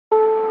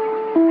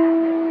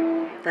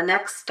The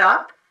next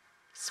stop,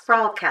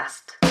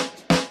 Sprawlcast.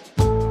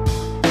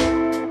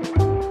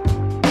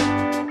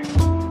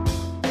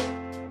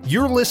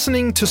 You're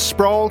listening to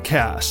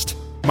Sprawlcast.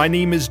 My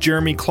name is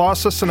Jeremy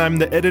Klossos and I'm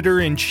the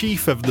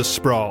editor-in-chief of The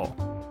Sprawl.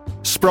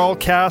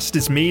 Sprawlcast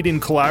is made in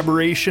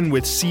collaboration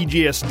with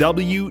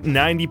CJSW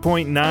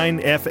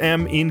 90.9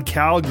 FM in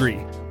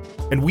Calgary.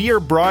 And we are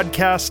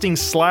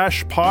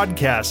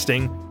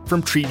broadcasting/podcasting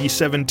from Treaty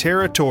 7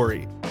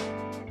 territory.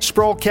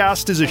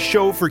 Sprawlcast is a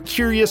show for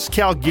curious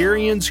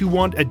Calgarians who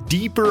want a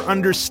deeper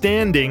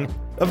understanding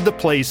of the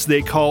place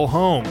they call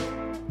home.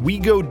 We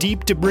go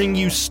deep to bring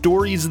you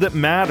stories that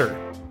matter.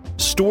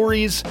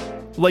 Stories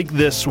like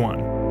this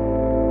one.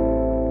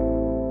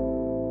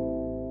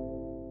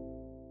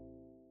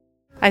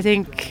 I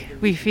think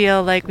we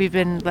feel like we've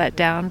been let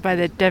down by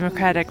the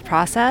democratic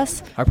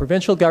process. Our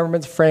provincial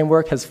government's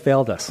framework has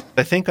failed us.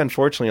 I think,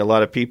 unfortunately, a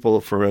lot of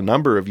people for a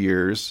number of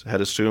years had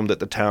assumed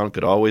that the town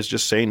could always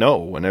just say no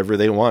whenever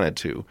they wanted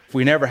to. If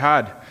we never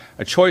had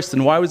a choice,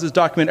 then why was this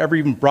document ever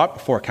even brought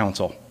before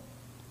council?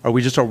 Are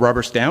we just a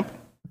rubber stamp?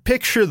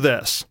 Picture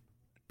this.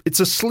 It's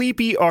a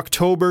sleepy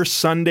October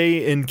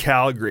Sunday in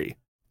Calgary,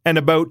 and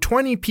about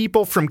 20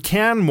 people from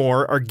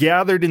Canmore are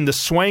gathered in the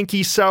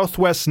swanky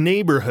southwest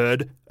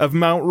neighborhood of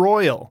Mount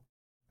Royal.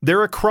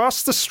 They're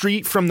across the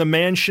street from the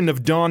mansion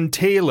of Don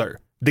Taylor,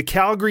 the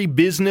Calgary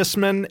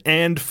businessman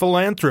and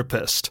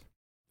philanthropist.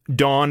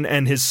 Don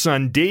and his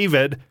son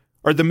David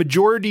are the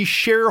majority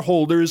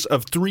shareholders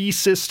of Three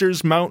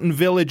Sisters Mountain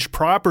Village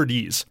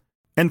Properties.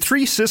 And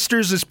Three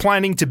Sisters is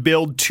planning to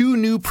build 2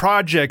 new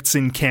projects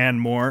in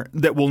Canmore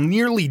that will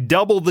nearly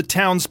double the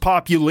town's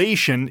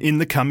population in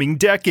the coming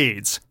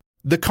decades.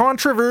 The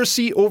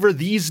controversy over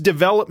these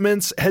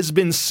developments has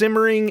been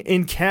simmering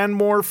in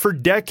Canmore for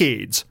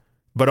decades,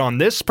 but on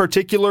this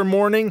particular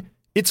morning,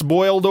 it's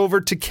boiled over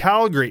to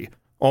Calgary,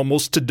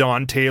 almost to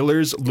Don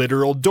Taylor's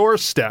literal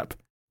doorstep.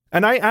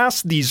 And I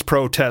asked these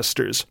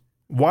protesters,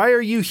 why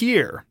are you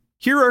here?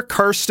 Here are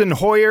Karsten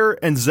Hoyer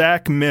and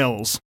Zach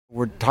Mills.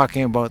 We're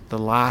talking about the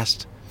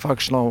last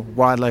functional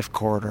wildlife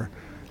corridor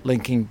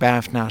linking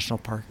Banff National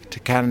Park to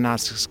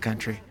Kananaskis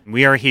country.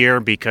 We are here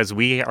because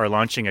we are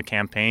launching a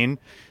campaign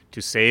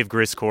to save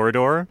Gris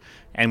Corridor,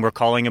 and we're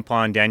calling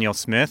upon Daniel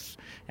Smith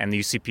and the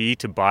UCP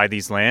to buy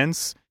these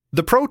lands.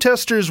 The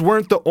protesters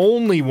weren't the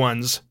only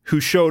ones who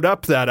showed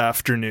up that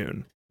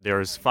afternoon.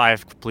 There's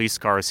 5 police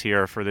cars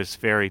here for this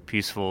very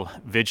peaceful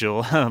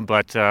vigil,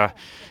 but...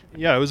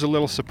 Yeah, I was a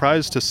little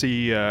surprised to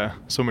see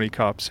so many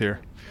cops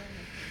here.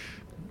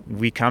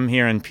 We come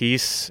here in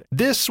peace.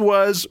 This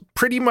was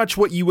pretty much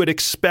what you would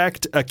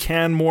expect a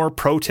Canmore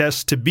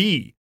protest to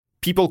be.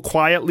 People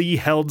quietly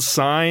held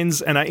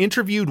signs, and I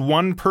interviewed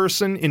one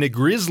person in a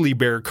grizzly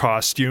bear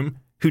costume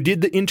who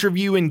did the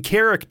interview in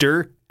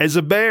character as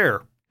a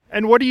bear.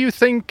 And what do you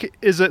think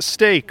is at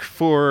stake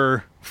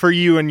for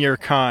you and your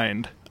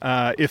kind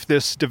if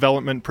this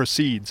development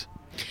proceeds?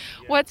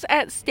 What's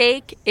at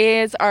stake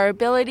is our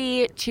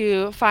ability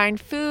to find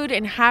food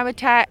and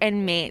habitat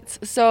and mates.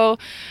 So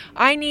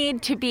I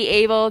need to be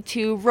able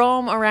to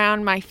roam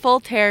around my full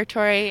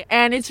territory,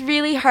 and it's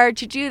really hard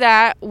to do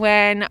that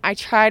when I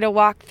try to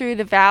walk through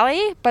the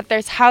valley, but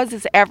there's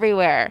houses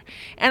everywhere.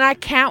 And I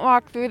can't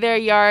walk through their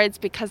yards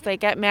because they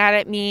get mad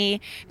at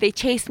me. They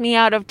chase me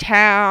out of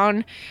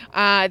town.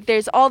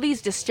 There's all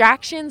these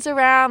distractions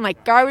around,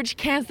 like garbage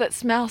cans that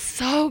smell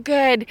so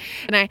good.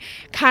 And I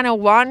kind of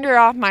wander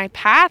off my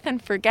path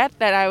and forget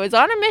that I was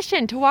on a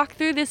mission to walk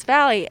through this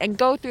valley and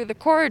go through the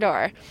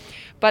corridor.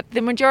 But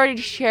the majority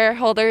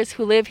shareholders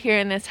who live here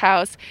in this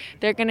house,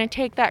 they're going to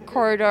take that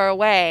corridor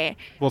away.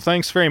 Well,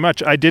 thanks very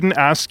much. I didn't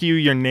ask you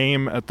your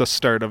name at the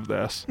start of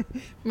this.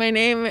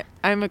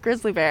 I'm a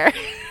grizzly bear.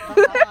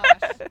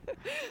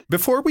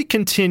 Before we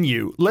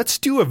continue, let's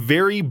do a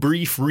very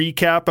brief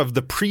recap of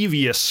the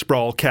previous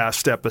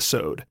Sprawlcast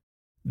episode.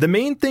 The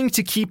main thing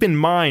to keep in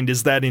mind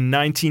is that in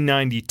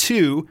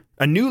 1992,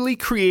 a newly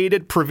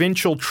created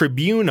provincial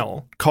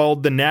tribunal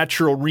called the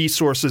Natural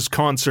Resources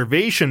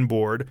Conservation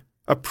Board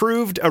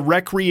approved a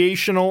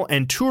recreational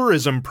and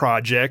tourism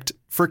project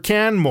for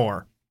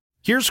Canmore.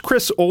 Here's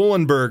Chris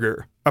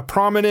Ohlenberger, a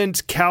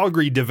prominent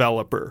Calgary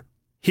developer.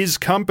 His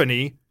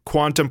company,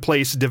 Quantum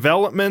Place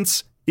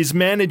Developments, is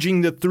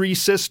managing the Three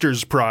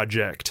Sisters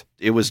project.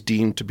 It was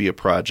deemed to be a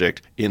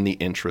project in the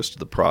interest of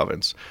the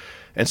province.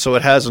 And so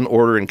it has an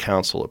order in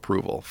council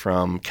approval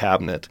from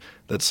Cabinet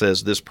that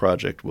says this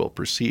project will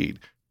proceed.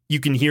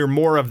 You can hear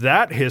more of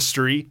that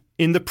history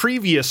in the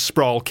previous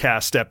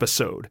Sprawlcast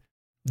episode.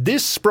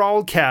 This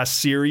Sprawlcast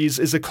series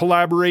is a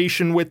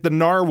collaboration with the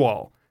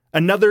Narwhal,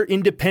 another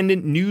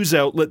independent news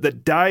outlet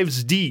that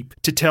dives deep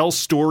to tell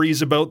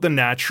stories about the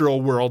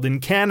natural world in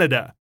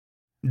Canada.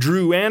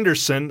 Drew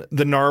Anderson,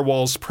 the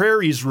Narwhal's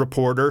Prairies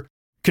reporter,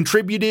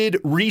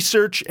 contributed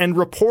research and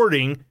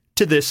reporting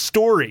to this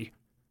story.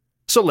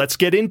 So let's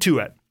get into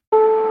it.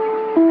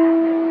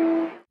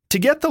 To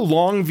get the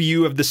long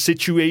view of the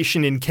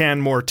situation in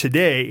Canmore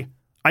today,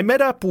 I met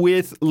up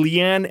with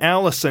Leanne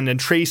Allison and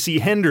Tracy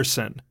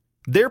Henderson.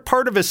 They're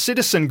part of a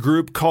citizen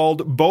group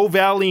called Bow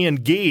Valley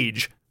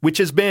Engage, which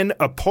has been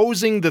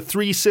opposing the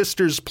Three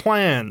Sisters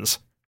plans.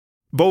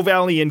 Bow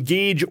Valley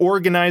Engage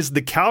organized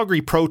the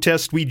Calgary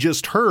protest we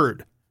just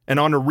heard, and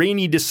on a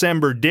rainy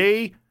December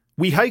day,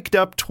 we hiked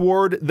up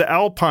toward the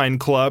Alpine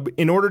Club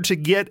in order to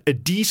get a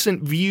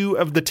decent view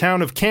of the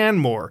town of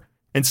Canmore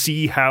and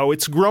see how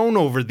it's grown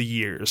over the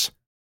years.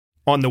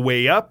 On the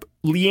way up,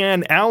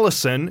 Leanne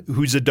Allison,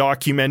 who's a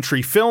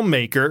documentary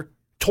filmmaker,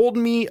 told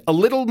me a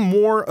little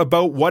more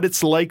about what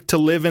it's like to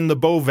live in the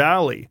Bow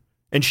Valley,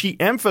 and she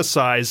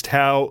emphasized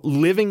how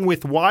living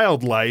with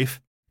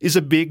wildlife is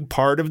a big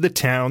part of the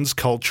town's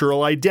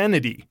cultural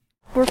identity.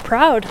 We're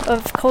proud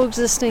of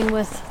coexisting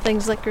with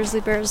things like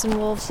grizzly bears and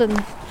wolves,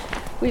 and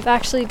we've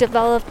actually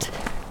developed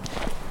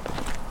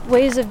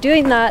ways of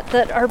doing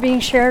that are being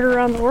shared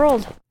around the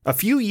world. A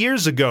few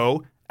years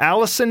ago,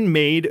 Allison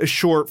made a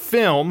short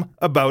film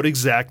about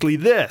exactly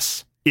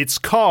this. It's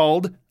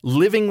called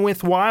Living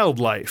with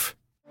Wildlife.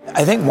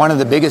 I think one of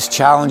the biggest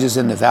challenges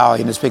in the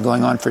valley, and it's been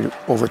going on for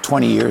over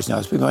 20 years now,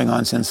 it's been going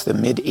on since the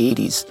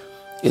mid-'80s,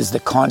 is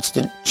the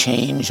constant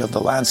change of the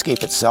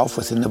landscape itself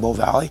within the Bow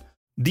Valley.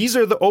 These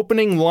are the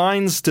opening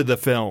lines to the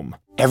film.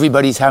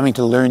 Everybody's having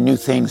to learn new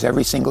things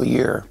every single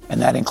year,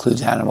 and that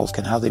includes animals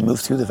and how they move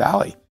through the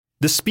valley.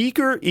 The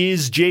speaker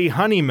is Jay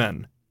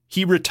Honeyman.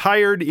 He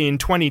retired in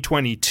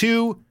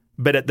 2022,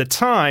 but at the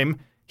time,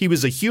 he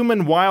was a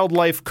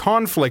human-wildlife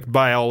conflict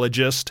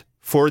biologist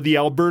for the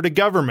Alberta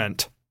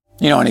government.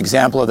 You know, an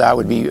example of that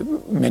would be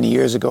many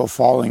years ago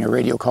following a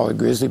radio-collared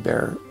grizzly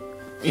bear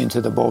into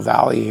the Bow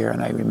Valley here,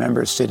 and I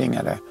remember sitting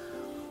at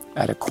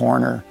a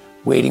corner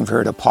waiting for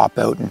her to pop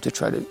out and to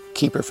try to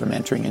keep her from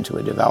entering into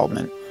a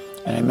development.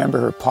 And I remember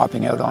her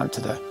popping out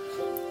onto the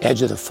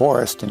edge of the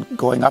forest and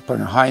going up on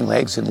her hind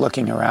legs and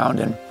looking around,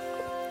 and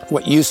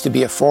what used to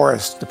be a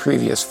forest the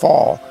previous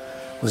fall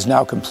was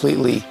now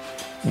completely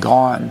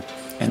gone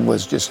and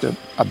was just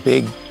a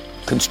big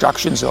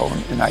construction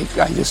zone. And I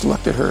just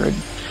looked at her, and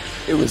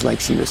it was like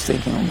she was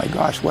thinking, oh my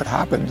gosh, what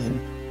happened and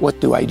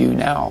what do I do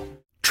now?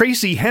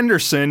 Tracy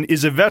Henderson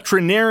is a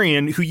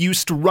veterinarian who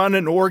used to run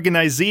an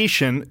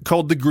organization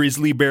called the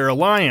Grizzly Bear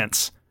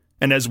Alliance.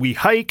 And as we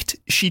hiked,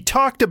 she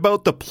talked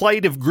about the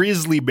plight of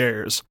grizzly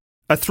bears,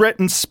 a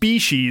threatened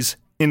species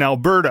in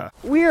Alberta.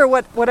 We are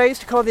what I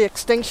used to call the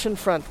extinction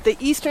front, the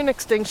eastern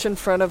extinction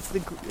front of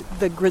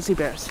the grizzly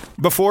bears.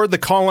 Before the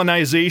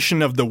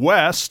colonization of the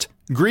West,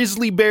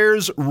 grizzly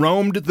bears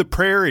roamed the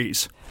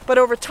prairies. But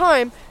over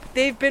time,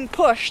 they've been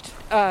pushed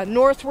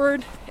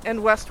northward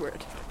and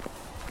westward.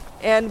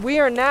 And we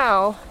are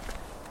now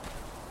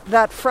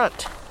that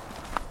front,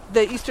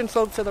 the eastern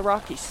slopes of the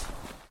Rockies.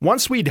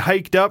 Once we'd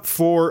hiked up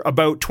for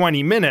about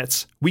 20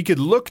 minutes, we could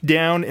look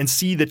down and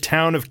see the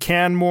town of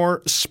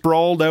Canmore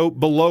sprawled out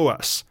below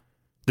us.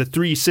 The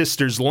Three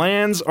Sisters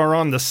lands are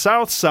on the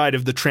south side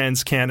of the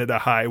Trans-Canada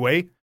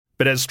Highway,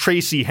 but as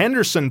Tracy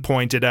Henderson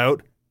pointed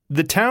out,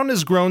 the town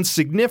has grown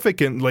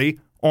significantly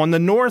on the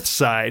north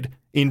side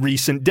in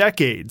recent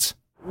decades.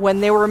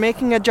 When they were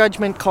making a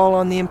judgment call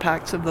on the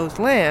impacts of those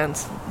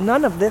lands,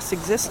 none of this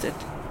existed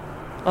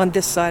on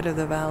this side of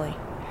the valley.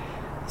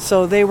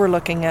 So they were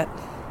looking at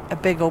a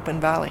big open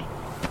valley.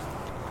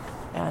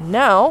 And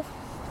now,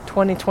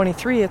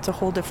 2023, it's a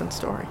whole different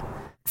story.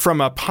 From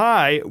up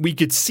high, we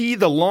could see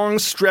the long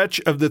stretch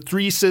of the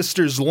Three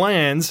Sisters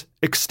lands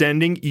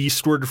extending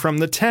eastward from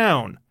the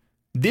town.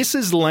 This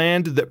is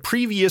land that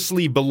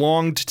previously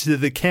belonged to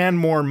the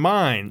Canmore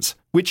mines,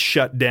 which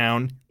shut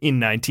down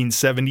in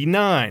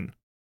 1979.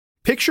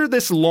 Picture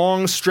this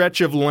long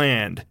stretch of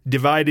land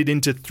divided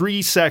into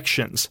 3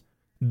 sections.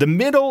 The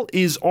middle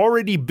is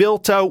already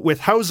built out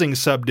with housing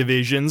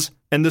subdivisions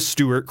and the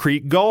Stewart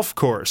Creek Golf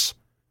Course.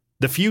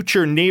 The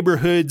future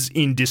neighborhoods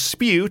in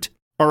dispute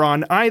are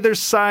on either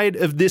side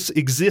of this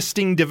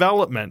existing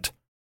development.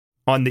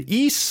 On the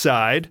east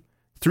side,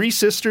 Three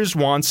Sisters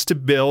wants to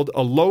build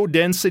a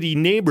low-density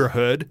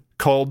neighborhood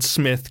called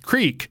Smith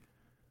Creek.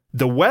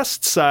 The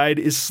west side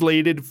is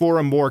slated for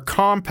a more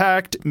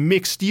compact,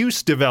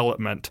 mixed-use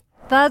development.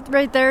 That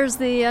right there is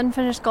the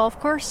unfinished golf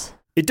course?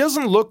 It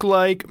doesn't look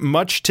like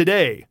much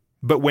today,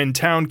 but when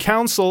Town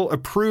Council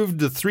approved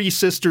the Three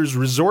Sisters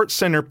Resort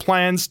Center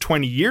plans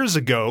 20 years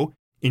ago,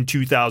 in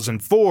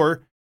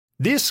 2004,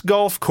 this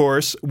golf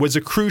course was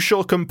a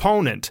crucial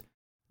component.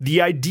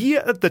 The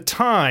idea at the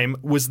time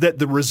was that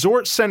the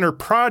Resort Center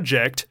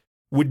project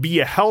would be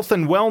a health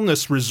and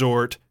wellness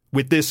resort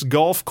with this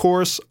golf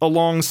course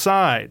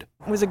alongside.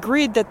 It was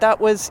agreed that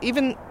was,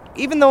 even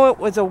though it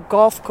was a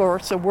golf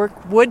course,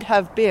 would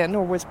have been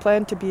or was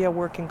planned to be a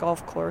working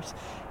golf course,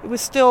 it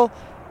was still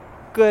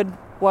good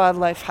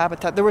wildlife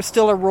habitat. There was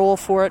still a role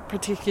for it,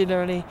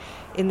 particularly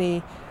in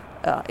the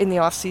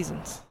off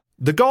seasons.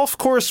 The golf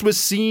course was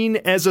seen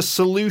as a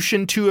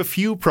solution to a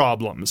few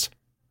problems.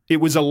 It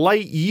was a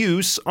light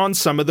use on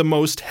some of the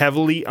most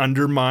heavily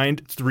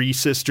undermined Three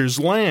Sisters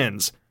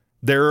lands.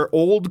 There are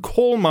old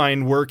coal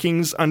mine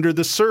workings under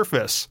the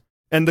surface,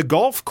 and the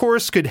golf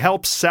course could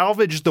help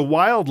salvage the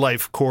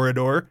wildlife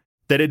corridor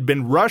that had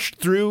been rushed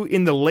through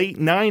in the late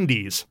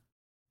 90s.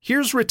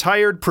 Here's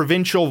retired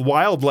provincial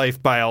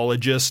wildlife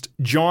biologist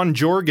John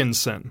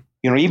Jorgensen.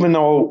 Even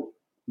though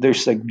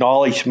there's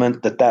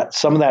acknowledgement that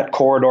some of that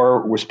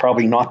corridor was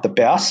probably not the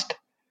best.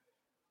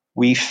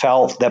 We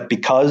felt that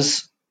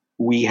because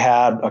we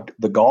had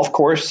the golf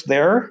course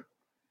there,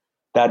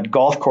 that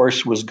golf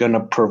course was going to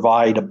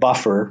provide a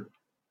buffer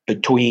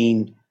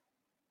between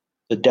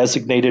the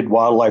designated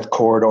wildlife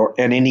corridor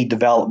and any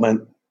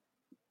development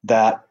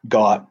that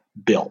got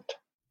built.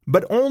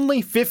 But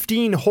only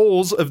 15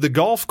 holes of the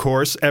golf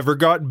course ever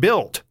got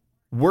built.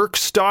 Work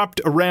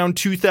stopped around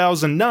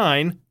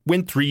 2009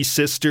 when Three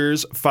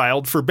Sisters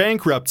filed for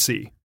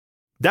bankruptcy.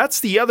 That's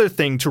the other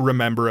thing to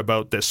remember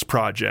about this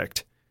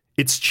project.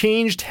 It's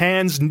changed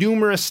hands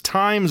numerous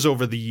times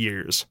over the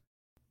years.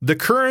 The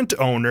current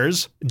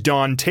owners,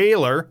 Don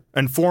Taylor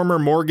and former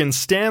Morgan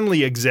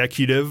Stanley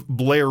executive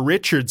Blair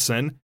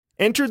Richardson,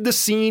 entered the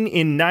scene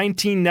in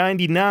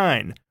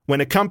 1999 when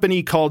a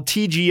company called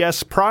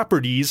TGS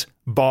Properties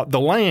bought the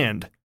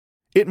land.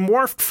 It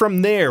morphed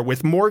from there,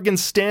 with Morgan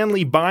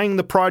Stanley buying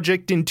the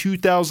project in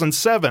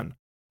 2007.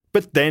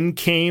 But then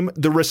came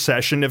the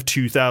recession of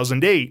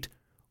 2008.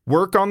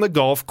 Work on the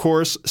golf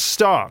course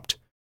stopped.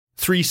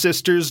 Three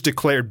Sisters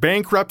declared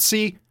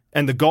bankruptcy,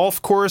 and the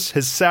golf course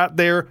has sat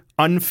there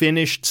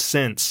unfinished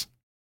since.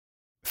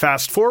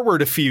 Fast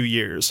forward a few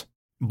years.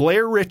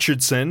 Blair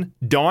Richardson,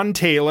 Don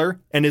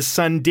Taylor, and his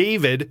son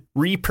David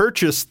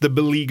repurchased the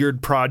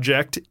beleaguered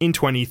project in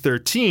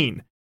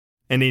 2013.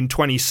 And in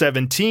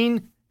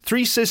 2017,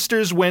 Three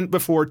Sisters went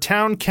before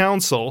Town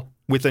Council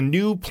with a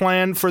new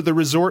plan for the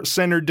resort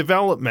center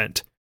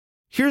development.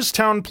 Here's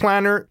Town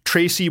Planner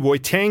Tracy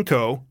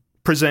Wojtanko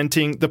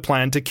presenting the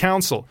plan to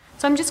Council.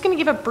 So I'm just going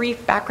to give a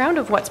brief background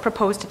of what's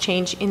proposed to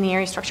change in the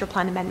Area Structure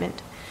Plan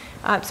Amendment.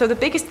 So the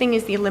biggest thing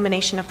is the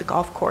elimination of the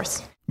golf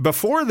course.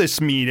 Before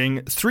this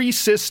meeting, Three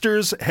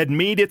Sisters had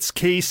made its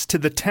case to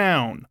the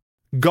town.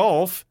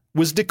 Golf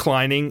was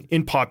declining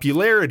in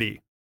popularity.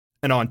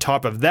 And on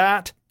top of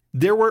that,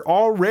 there were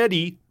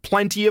already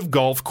plenty of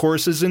golf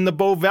courses in the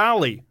Bow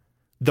Valley.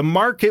 The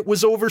market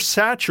was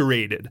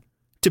oversaturated.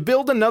 To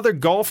build another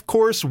golf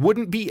course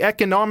wouldn't be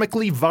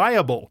economically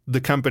viable,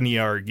 the company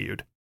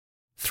argued.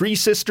 Three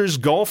Sisters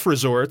Golf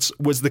Resorts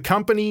was the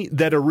company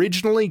that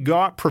originally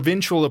got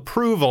provincial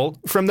approval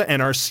from the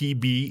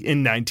NRCB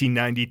in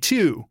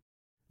 1992.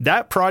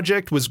 That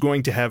project was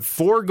going to have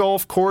 4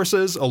 golf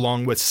courses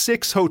along with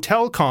 6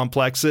 hotel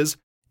complexes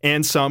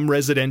and some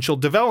residential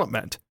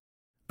development.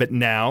 But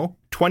now,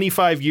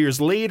 25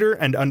 years later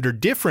and under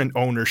different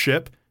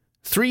ownership,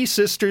 Three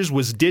Sisters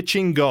was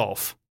ditching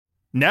golf.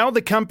 Now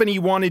the company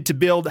wanted to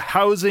build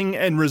housing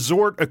and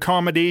resort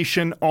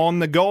accommodation on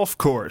the golf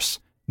course.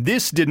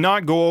 This did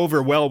not go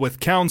over well with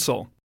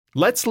Council.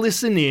 Let's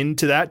listen in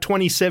to that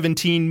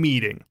 2017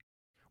 meeting.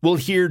 We'll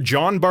hear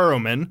John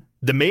Barrowman,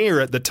 the mayor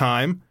at the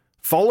time,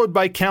 followed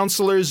by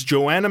councillors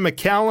Joanna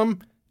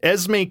McCallum,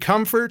 Esme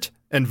Comfort,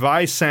 and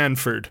Vi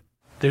Sanford.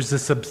 There's a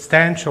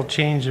substantial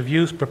change of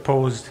use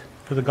proposed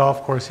for the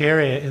golf course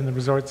area in the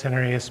Resort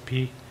Center ASP.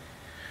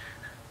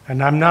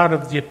 And I'm not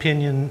of the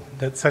opinion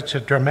that such a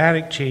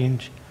dramatic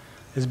change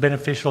is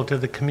beneficial to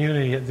the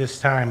community at this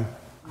time.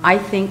 I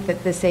think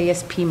that this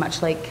ASP,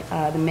 much like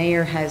the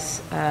mayor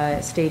has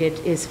stated,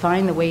 is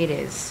fine the way it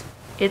is.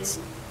 It's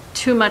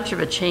too much of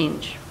a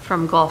change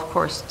from golf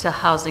course to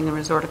housing and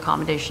resort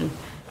accommodation.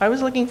 I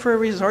was looking for a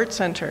resort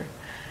center,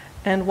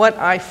 and what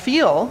I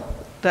feel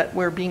that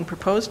we're being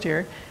proposed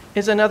here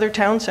is another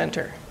town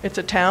center. It's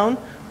a town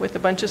with a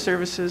bunch of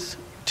services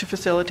to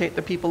facilitate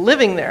the people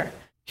living there.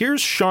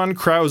 Here's Sean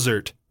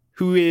Krausert,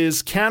 who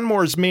is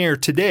Canmore's mayor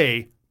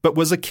today, but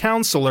was a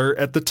councillor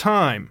at the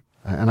time.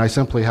 And I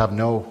simply have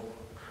no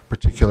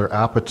particular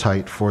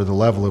appetite for the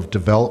level of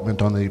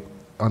development on the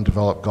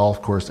undeveloped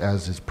golf course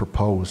as is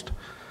proposed.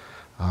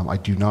 I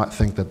do not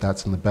think that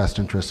that's in the best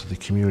interest of the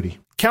community.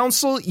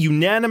 Council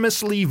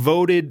unanimously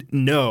voted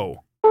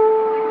no.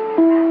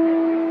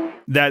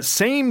 That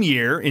same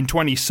year, in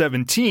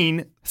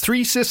 2017,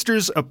 Three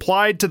Sisters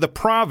applied to the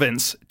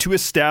province to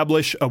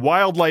establish a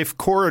wildlife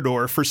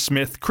corridor for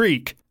Smith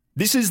Creek.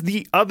 This is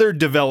the other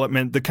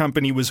development the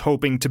company was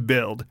hoping to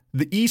build,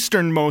 the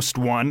easternmost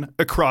one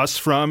across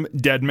from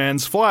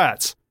Deadman's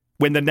Flats.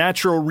 When the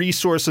Natural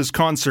Resources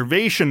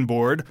Conservation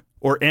Board,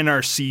 or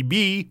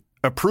NRCB,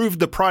 approved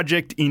the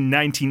project in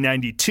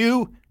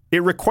 1992,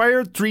 it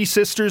required Three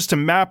Sisters to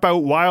map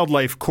out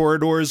wildlife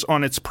corridors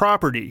on its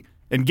property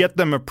and get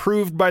them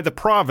approved by the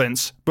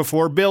province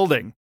before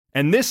building.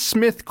 And this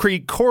Smith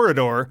Creek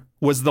corridor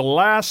was the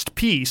last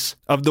piece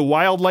of the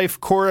wildlife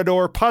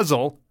corridor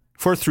puzzle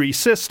for Three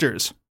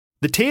Sisters.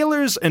 The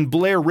Taylors and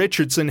Blair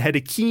Richardson had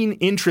a keen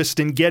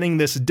interest in getting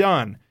this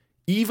done,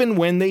 even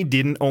when they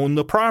didn't own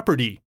the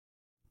property.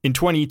 In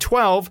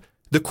 2012,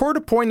 the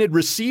court-appointed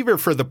receiver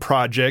for the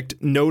project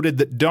noted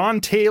that Don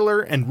Taylor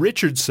and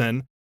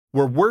Richardson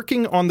were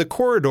working on the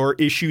corridor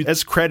issue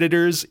as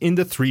creditors in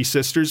the Three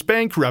Sisters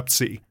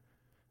bankruptcy.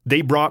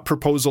 They brought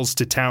proposals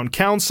to town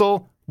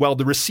council, while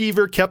the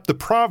receiver kept the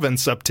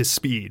province up to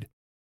speed.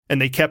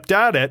 And they kept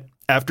at it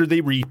after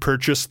they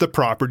repurchased the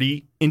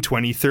property in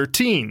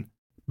 2013.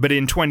 But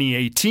in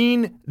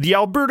 2018, the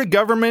Alberta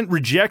government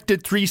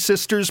rejected Three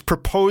Sisters'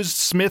 proposed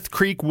Smith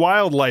Creek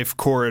Wildlife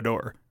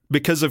Corridor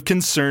because of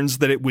concerns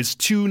that it was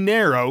too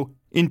narrow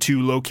in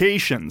two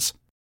locations.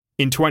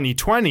 In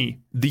 2020,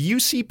 the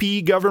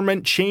UCP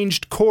government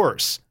changed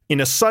course in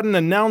a sudden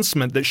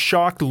announcement that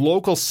shocked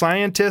local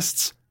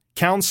scientists,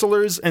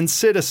 councillors, and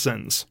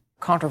citizens.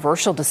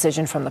 Controversial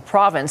decision from the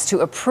province to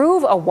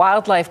approve a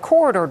wildlife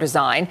corridor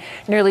design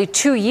nearly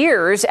 2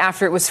 years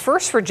after it was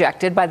first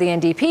rejected by the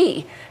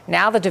NDP.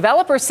 Now the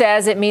developer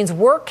says it means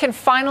work can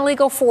finally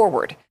go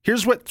forward.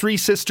 Here's what Three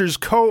Sisters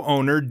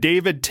co-owner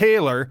David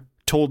Taylor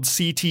told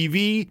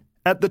CTV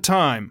at the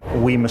time.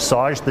 We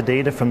massaged the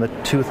data from the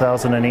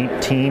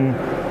 2018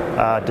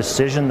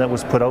 decision that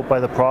was put out by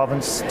the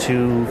province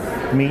to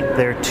meet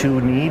their two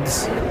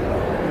needs.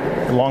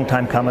 A long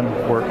time coming.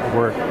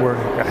 We're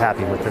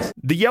happy with this.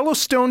 The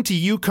Yellowstone to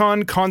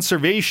Yukon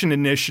Conservation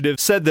Initiative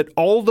said that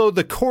although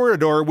the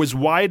corridor was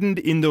widened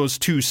in those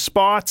two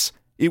spots,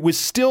 it was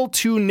still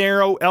too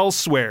narrow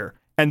elsewhere,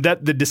 and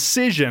that the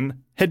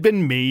decision had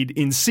been made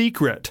in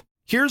secret.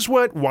 Here's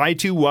what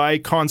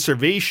Y2Y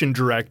Conservation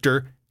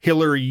Director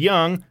Hilary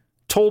Young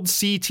told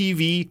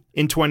CTV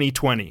in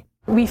 2020.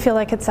 We feel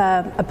like it's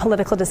a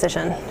political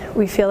decision.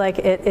 We feel like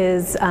it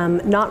is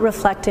not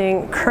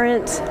reflecting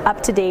current,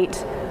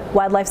 up-to-date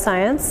wildlife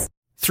science.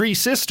 Three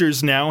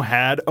Sisters now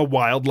had a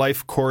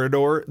wildlife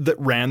corridor that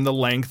ran the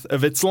length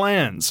of its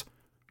lands.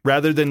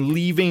 Rather than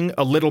leaving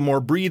a little more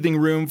breathing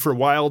room for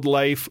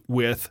wildlife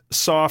with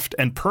soft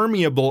and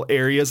permeable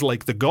areas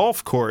like the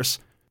golf course,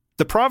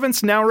 the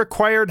province now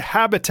required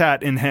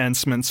habitat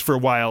enhancements for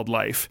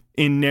wildlife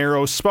in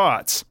narrow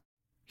spots.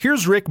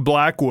 Here's Rick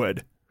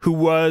Blackwood, who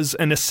was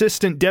an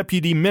assistant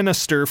deputy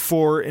minister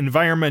for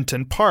Environment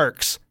and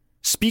Parks,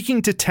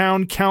 speaking to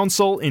town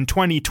council in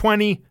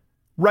 2020,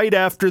 right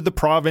after the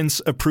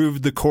province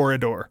approved the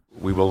corridor.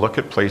 We will look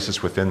at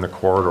places within the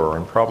corridor,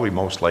 and probably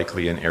most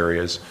likely in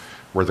areas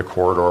where the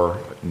corridor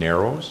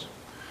narrows,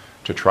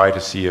 to try to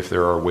see if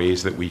there are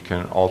ways that we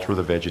can alter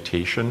the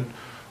vegetation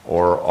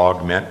or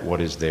augment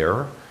what is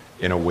there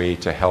in a way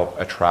to help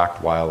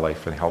attract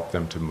wildlife and help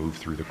them to move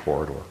through the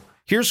corridor.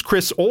 Here's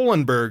Chris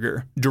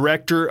Ohlenberger,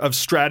 Director of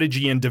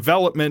Strategy and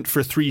Development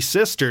for Three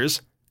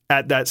Sisters,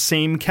 at that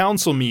same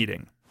council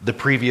meeting. The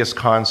previous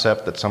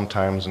concept that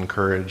sometimes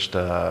encouraged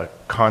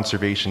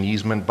conservation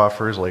easement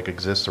buffers like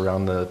exists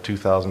around the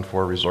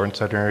 2004 Resort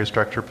Center Area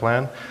Structure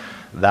Plan,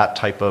 that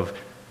type of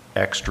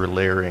extra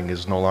layering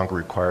is no longer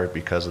required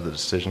because of the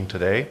decision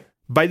today.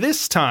 By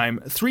this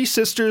time, Three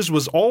Sisters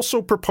was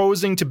also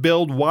proposing to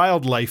build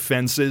wildlife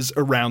fences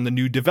around the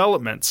new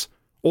developments.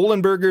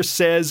 Ohlenberger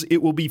says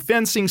it will be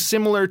fencing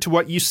similar to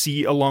what you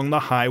see along the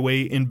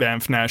highway in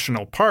Banff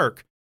National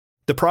Park.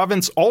 The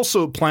province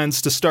also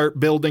plans to start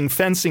building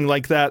fencing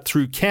like that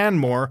through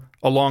Canmore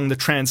along the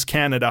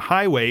Trans-Canada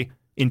Highway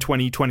in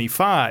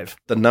 2025.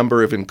 The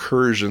number of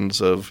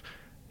incursions of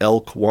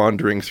elk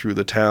wandering through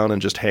the town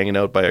and just hanging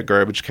out by a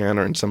garbage can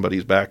or in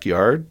somebody's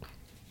backyard,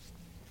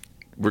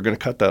 we're going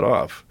to cut that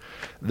off.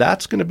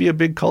 That's going to be a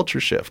big culture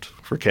shift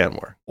for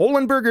Canmore.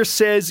 Ohlenberger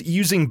says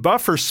using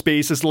buffer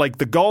spaces like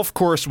the golf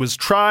course was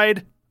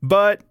tried,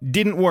 but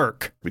didn't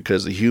work.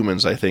 Because the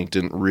humans, I think,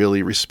 didn't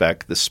really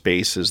respect the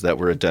spaces that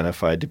were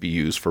identified to be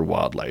used for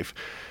wildlife.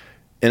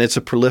 And it's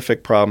a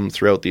prolific problem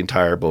throughout the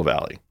entire Bow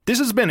Valley. This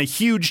has been a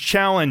huge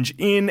challenge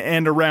in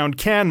and around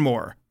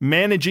Canmore,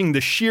 managing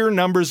the sheer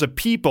numbers of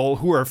people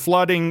who are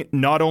flooding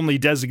not only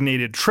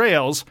designated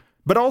trails,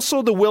 but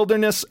also the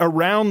wilderness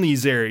around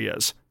these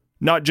areas.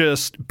 Not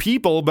just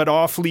people, but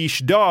off-leash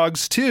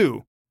dogs,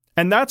 too.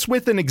 And that's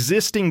with an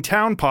existing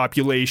town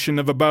population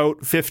of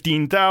about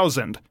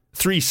 15,000.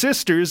 Three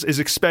Sisters is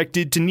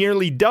expected to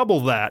nearly double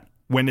that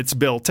when it's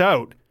built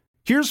out.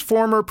 Here's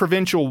former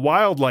provincial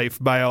wildlife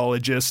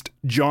biologist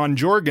John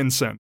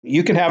Jorgensen.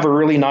 You can have a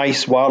really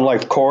nice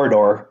wildlife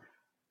corridor,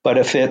 but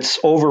if it's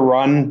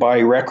overrun by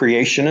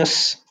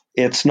recreationists,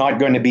 it's not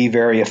going to be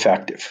very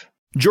effective.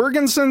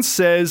 Jorgensen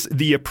says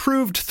the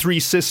approved Three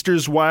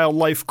Sisters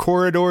wildlife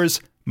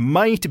corridors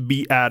might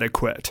be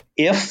adequate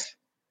if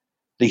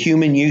the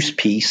human use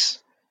piece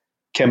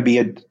can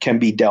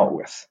be dealt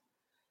with.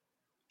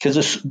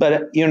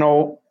 But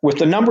with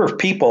the number of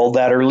people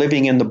that are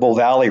living in the Bow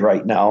Valley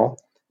right now,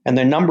 and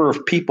the number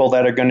of people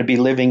that are going to be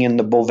living in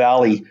the Bow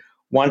Valley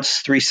once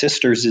Three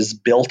Sisters is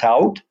built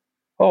out,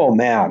 oh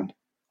man,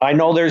 I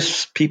know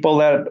there's people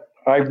that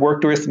I've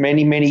worked with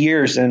many, many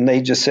years, and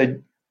they just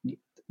said,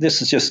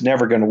 this is just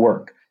never going to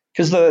work.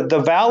 Because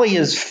the valley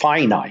is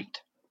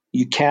finite.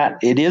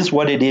 It is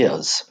what it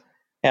is.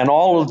 And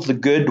all of the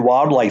good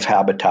wildlife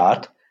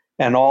habitat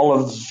and all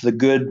of the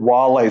good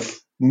wildlife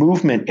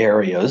movement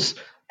areas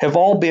have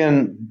all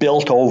been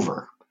built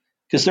over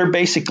because they're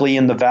basically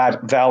in the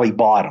valley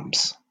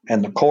bottoms,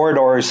 and the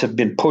corridors have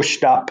been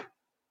pushed up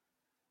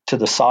to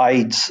the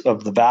sides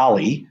of the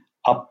valley,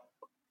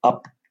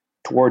 up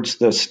towards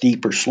the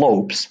steeper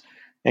slopes,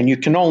 and you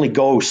can only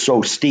go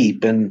so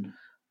steep, and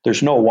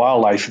there's no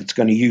wildlife that's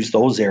going to use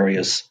those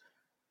areas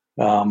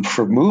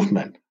for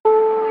movement.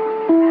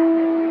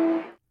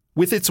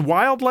 With its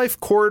wildlife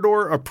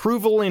corridor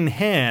approval in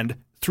hand,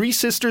 Three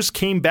Sisters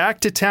came back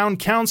to Town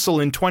Council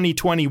in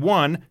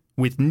 2021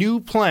 with new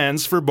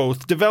plans for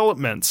both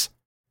developments.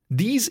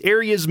 These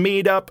areas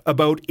made up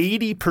about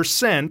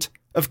 80%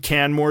 of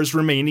Canmore's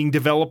remaining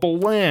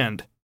developable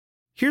land.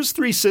 Here's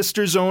Three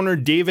Sisters owner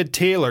David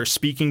Taylor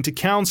speaking to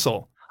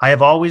Council. I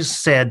have always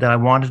said that I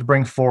wanted to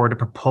bring forward a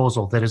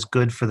proposal that is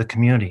good for the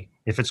community.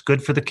 If it's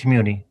good for the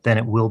community, then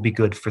it will be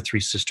good for Three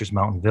Sisters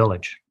Mountain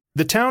Village.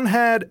 The town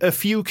had a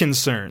few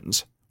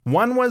concerns.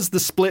 One was the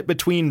split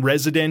between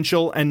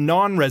residential and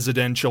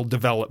non-residential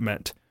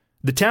development.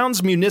 The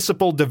town's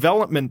municipal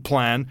development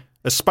plan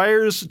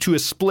aspires to a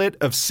split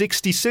of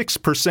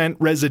 66%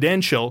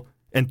 residential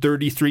and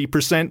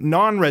 33%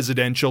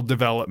 non-residential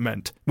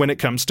development when it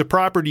comes to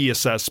property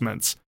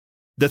assessments.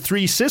 The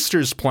Three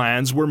Sisters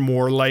plans were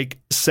more like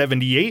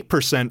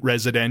 78%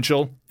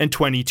 residential and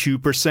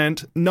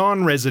 22%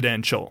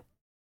 non-residential.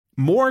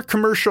 More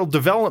commercial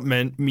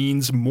development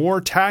means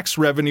more tax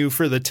revenue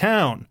for the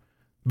town,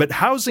 but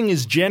housing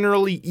is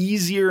generally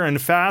easier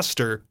and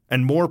faster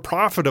and more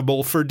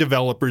profitable for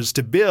developers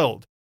to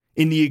build.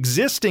 In the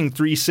existing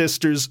Three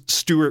Sisters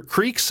Stewart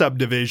Creek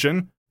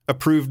subdivision,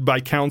 approved by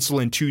Council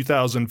in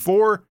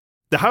 2004,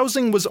 the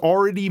housing was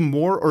already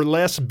more or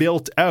less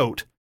built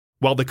out,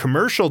 while the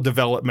commercial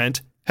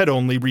development had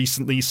only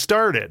recently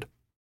started.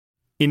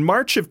 In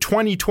March of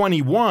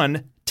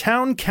 2021,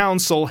 Town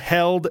Council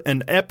held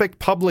an epic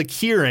public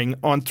hearing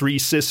on Three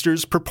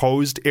Sisters'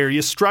 proposed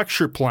area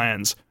structure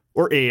plans,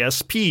 or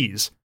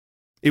ASPs.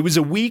 It was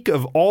a week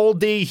of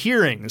all-day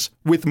hearings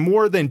with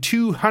more than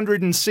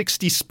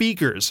 260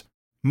 speakers,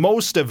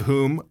 most of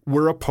whom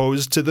were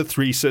opposed to the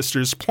Three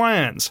Sisters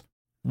plans.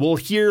 We'll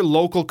hear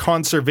local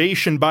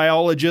conservation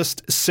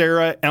biologist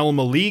Sarah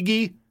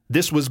Elmaligi,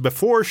 this was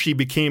before she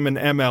became an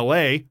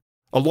MLA,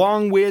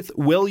 along with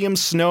William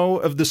Snow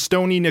of the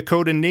Stoney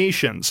Nakoda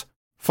Nations,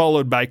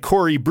 followed by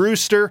Corey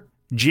Brewster,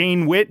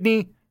 Jane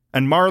Whitney,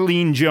 and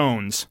Marlene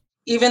Jones.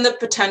 Even the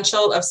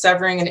potential of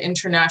severing an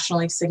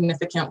internationally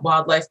significant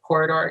wildlife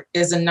corridor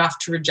is enough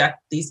to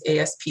reject these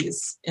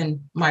ASPs, in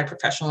my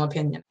professional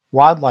opinion.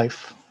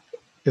 Wildlife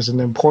is an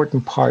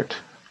important part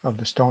of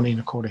the Stoney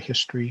Nakoda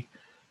history,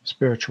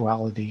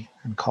 spirituality,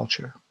 and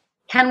culture.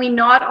 Can we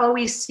not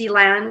always see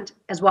land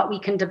as what we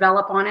can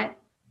develop on it,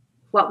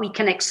 what we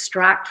can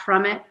extract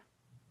from it,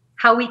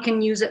 how we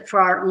can use it for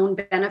our own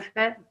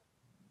benefit?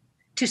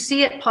 To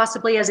see it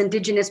possibly as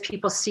Indigenous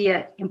people see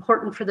it,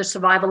 important for the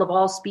survival of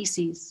all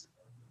species.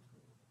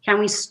 Can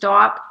we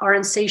stop our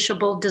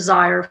insatiable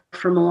desire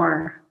for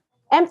more?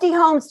 Empty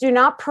homes do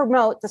not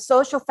promote the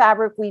social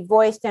fabric we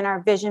voiced in our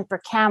vision for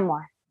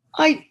Canmore.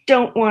 I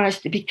don't want us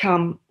to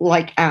become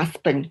like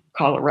Aspen,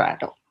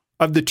 Colorado.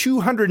 Of the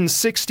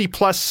 260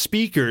 plus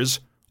speakers,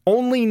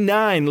 only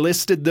 9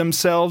 listed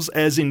themselves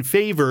as in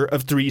favor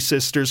of Three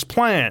Sisters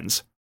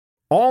plans.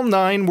 All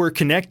 9 were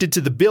connected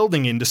to the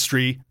building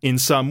industry in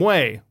some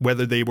way,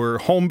 whether they were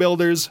home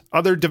builders,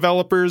 other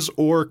developers,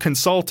 or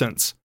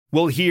consultants.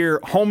 We'll hear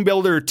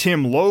homebuilder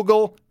Tim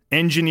Logel,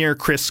 engineer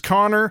Chris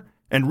Connor,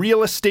 and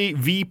real estate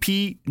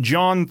VP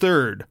John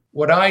Third.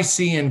 What I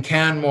see in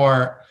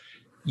Canmore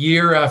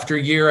year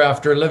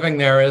after living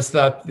there is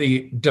that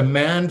the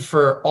demand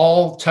for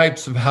all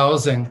types of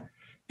housing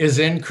is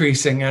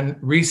increasing, and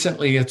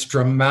recently it's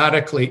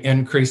dramatically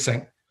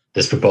increasing.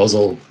 This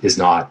proposal is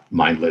not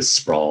mindless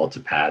sprawl to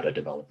pad a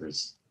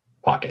developer's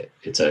pocket.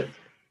 It's a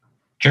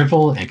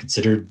careful and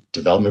considered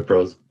development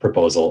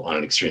proposal on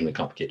an extremely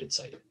complicated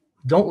site.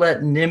 Don't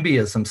let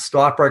NIMBYism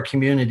stop our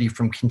community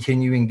from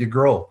continuing to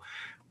grow.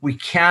 We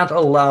can't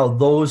allow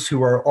those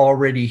who are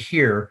already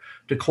here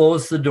to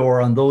close the door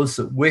on those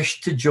that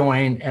wish to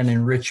join and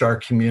enrich our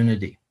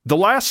community. The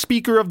last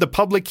speaker of the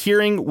public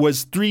hearing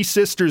was Three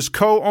Sisters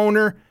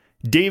co-owner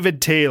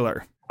David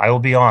Taylor. I will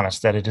be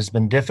honest that it has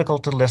been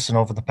difficult to listen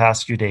over the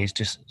past few days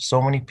to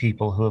so many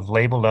people who have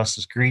labeled us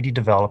as greedy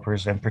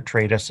developers and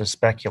portrayed us as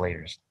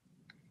speculators.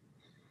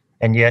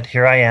 And yet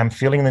here I am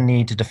feeling the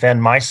need to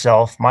defend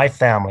myself, my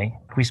family.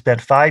 We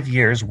spent 5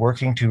 years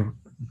working to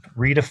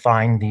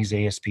redefine these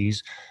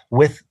ASPs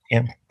with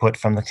input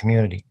from the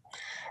community.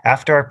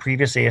 After our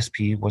previous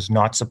ASP was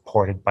not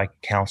supported by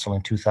Council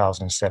in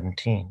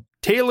 2017.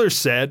 Taylor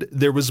said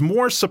there was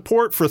more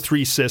support for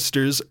Three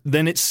Sisters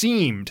than it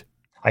seemed.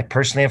 I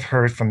personally have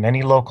heard from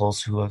many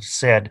locals who have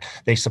said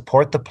they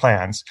support the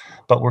plans,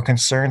 but were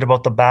concerned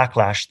about the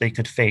backlash they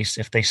could face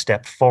if they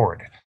stepped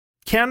forward.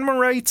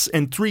 Canmorites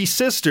and Three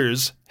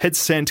Sisters had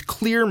sent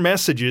clear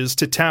messages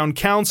to Town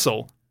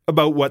Council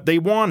about what they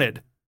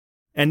wanted.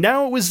 And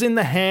now it was in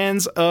the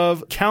hands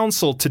of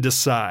Council to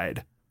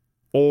decide.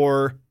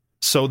 Or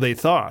so they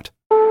thought.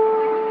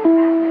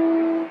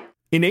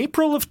 In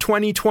April of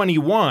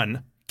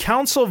 2021,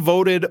 Council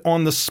voted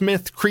on the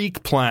Smith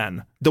Creek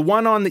Plan, the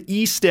one on the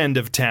east end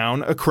of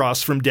town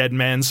across from Dead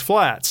Man's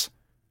Flats.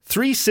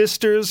 Three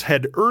Sisters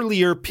had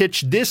earlier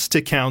pitched this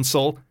to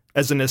Council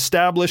as an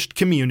established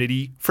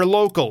community for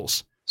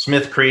locals.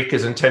 Smith Creek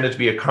is intended to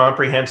be a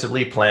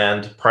comprehensively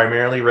planned,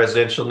 primarily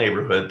residential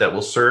neighborhood that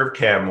will serve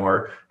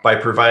Canmore by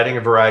providing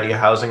a variety of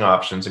housing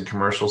options and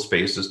commercial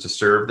spaces to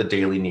serve the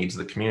daily needs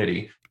of the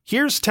community.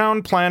 Here's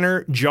town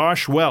planner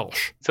Josh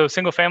Welsh. So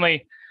single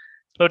family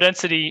low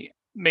density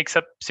makes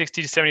up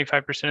 60 to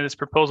 75% of this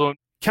proposal.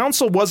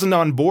 Council wasn't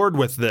on board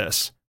with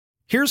this.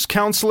 Here's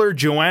Councillor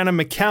Joanna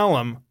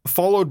McCallum,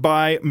 followed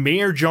by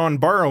Mayor John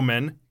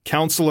Barrowman,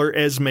 Councillor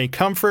Esme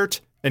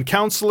Comfort, and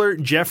Councillor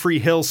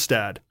Jeffrey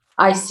Hillstad.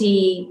 I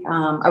see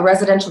a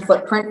residential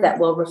footprint that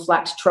will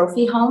reflect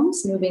trophy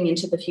homes moving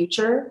into the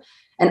future,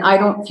 and I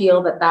don't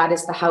feel that that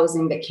is the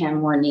housing that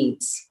Canmore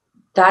needs.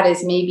 That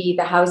is maybe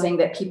the housing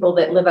that people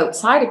that live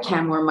outside of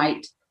Canmore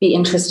might be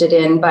interested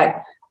in,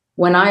 but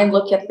when I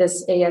look at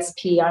this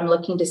ASP, I'm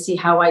looking to see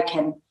how I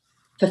can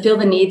fulfill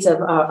the needs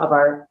of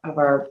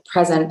our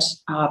present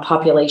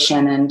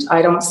population, and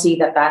I don't see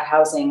that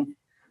housing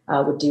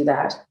would do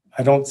that.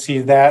 I don't see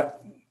that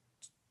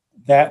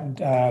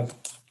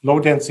low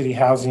density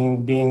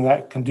housing being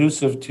that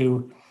conducive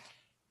to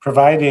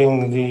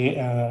providing the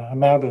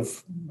amount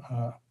of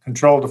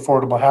controlled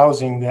affordable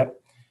housing that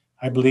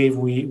I believe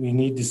we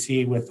need to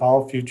see with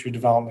all future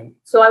development.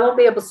 So I won't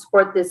be able to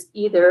support this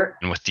either.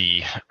 And with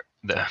the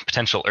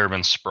potential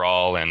urban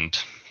sprawl and,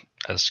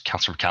 as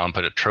Councillor McCallum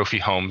put it, trophy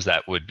homes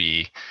that would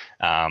be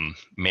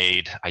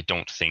made, I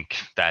don't think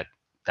that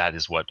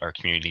is what our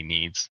community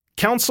needs.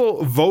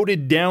 Council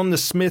voted down the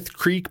Smith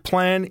Creek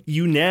plan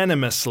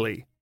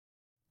unanimously.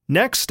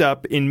 Next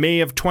up, in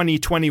May of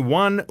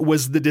 2021,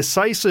 was the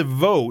decisive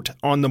vote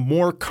on the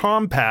more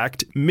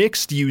compact,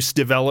 mixed-use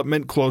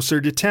development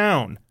closer to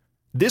town.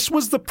 This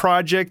was the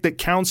project that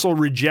Council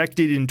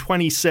rejected in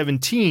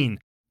 2017,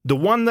 the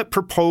one that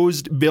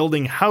proposed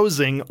building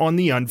housing on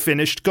the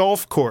unfinished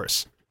golf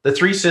course. The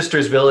Three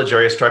Sisters Village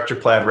Area Structure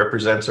Plan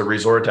represents a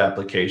resort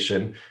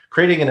application,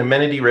 creating an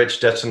amenity-rich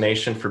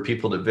destination for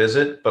people to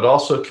visit, but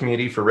also a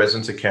community for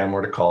residents of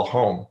Canmore to call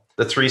home.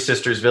 The Three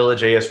Sisters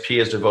Village ASP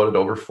has devoted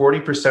over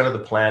 40% of the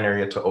plan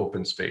area to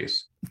open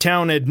space.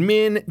 Town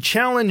admin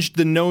challenged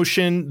the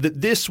notion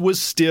that this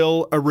was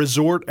still a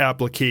resort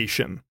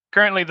application.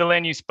 Currently, the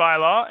land use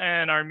bylaw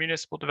and our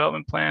municipal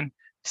development plan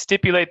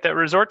stipulate that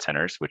resort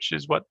centers, which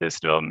is what this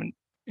development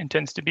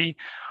intends to be,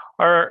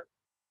 are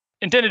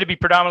intended to be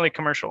predominantly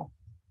commercial.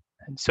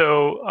 And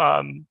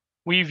so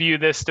we view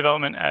this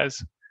development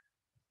as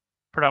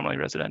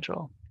predominantly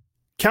residential.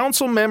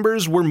 Council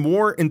members were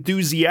more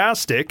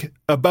enthusiastic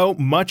about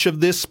much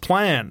of this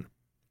plan.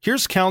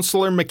 Here's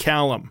Councillor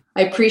McCallum.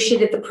 I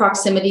appreciated the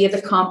proximity of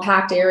the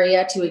compact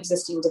area to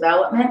existing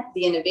development,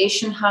 the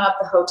innovation hub,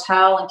 the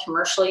hotel and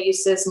commercial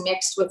uses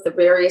mixed with the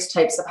various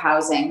types of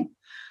housing.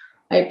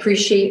 I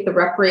appreciate the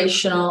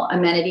recreational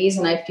amenities,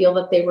 and I feel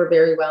that they were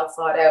very well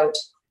thought out.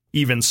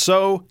 Even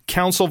so,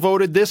 Council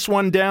voted this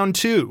one down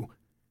too.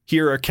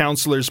 Here are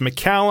Councillors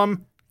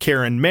McCallum,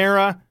 Karen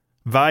Mara,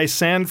 Vi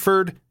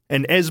Sanford,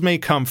 and Esme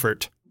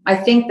Comfort. I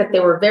think that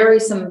there were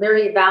some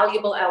very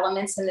valuable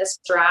elements in this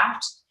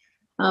draft,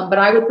 but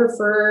I would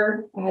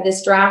prefer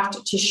this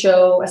draft to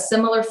show a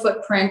similar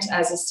footprint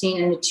as is seen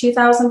in the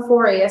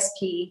 2004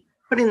 ASP.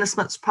 Putting this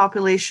much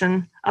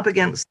population up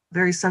against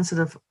very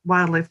sensitive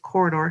wildlife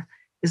corridor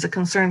is a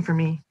concern for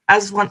me.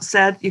 As once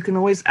said, you can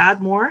always add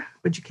more,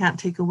 but you can't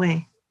take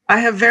away. I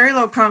have very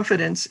low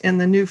confidence in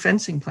the new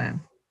fencing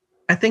plan.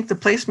 I think the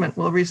placement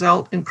will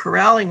result in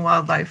corralling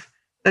wildlife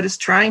that is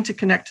trying to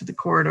connect to the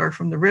corridor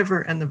from the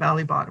river and the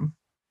valley bottom.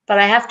 But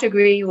I have to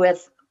agree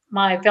with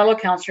my fellow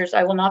councillors.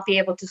 I will not be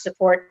able to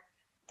support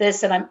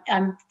this, and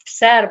I'm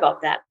sad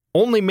about that.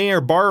 Only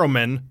Mayor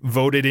Barrowman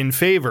voted in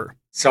favor.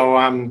 So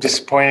I'm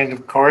disappointed,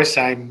 of course.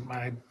 I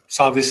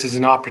saw this as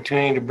an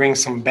opportunity to bring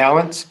some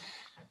balance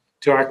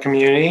to our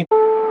community.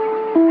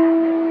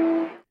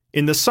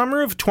 In the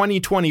summer of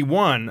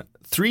 2021,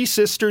 Three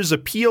Sisters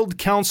appealed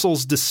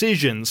Council's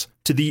decisions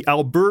to the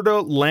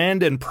Alberta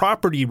Land and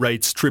Property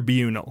Rights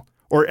Tribunal,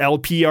 or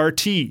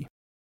LPRT.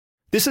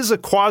 This is a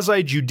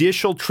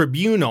quasi-judicial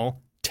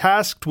tribunal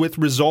tasked with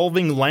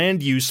resolving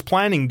land use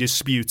planning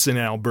disputes in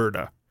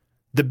Alberta.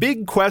 The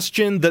big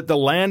question that the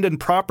Land and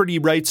Property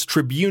Rights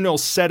Tribunal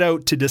set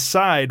out to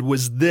decide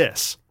was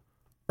this: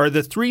 are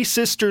the Three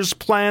Sisters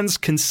plans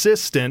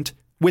consistent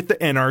with the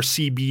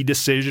NRCB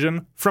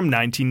decision from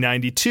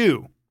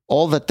 1992?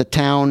 All that the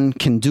town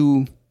can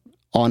do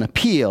on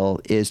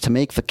appeal is to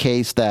make the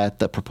case that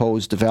the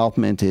proposed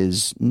development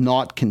is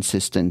not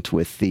consistent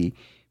with the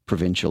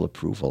provincial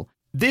approval.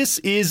 This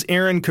is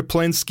Aaron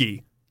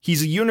Kaplinski.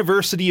 He's a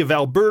University of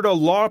Alberta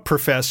law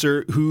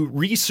professor who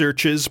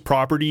researches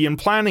property and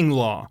planning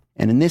law.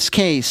 And in this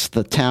case,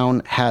 the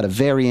town had a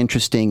very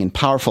interesting and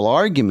powerful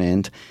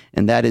argument,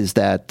 and that is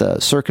that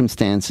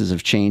circumstances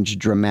have changed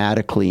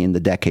dramatically in the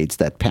decades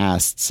that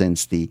passed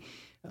since the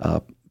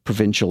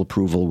provincial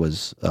approval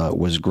was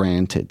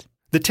granted.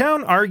 The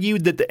town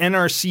argued that the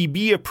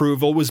NRCB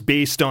approval was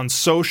based on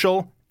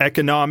social,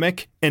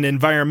 economic, and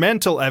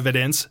environmental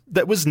evidence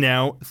that was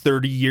now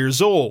 30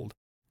 years old.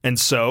 And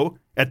so,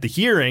 at the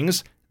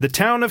hearings, the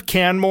town of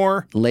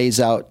Canmore lays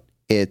out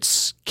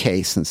its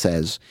case and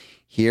says,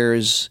 Here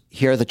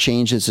are the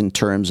changes in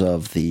terms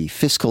of the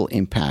fiscal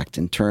impact,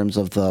 in terms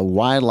of the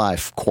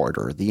wildlife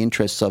corridor, the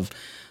interests of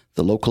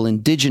the local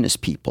indigenous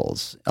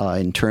peoples,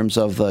 in terms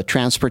of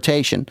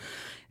transportation.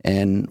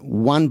 And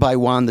one by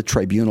one, the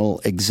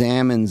tribunal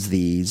examines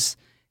these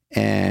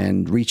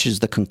and reaches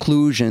the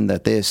conclusion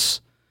that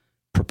this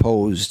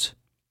proposed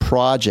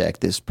project,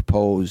 this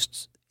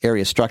proposed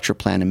area structure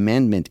plan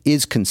amendment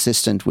is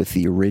consistent with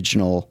the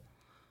original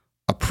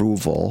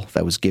approval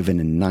that was given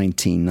in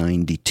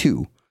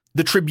 1992.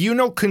 The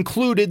tribunal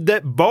concluded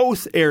that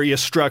both area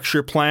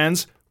structure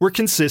plans were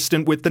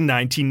consistent with the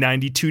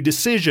 1992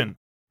 decision,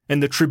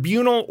 and the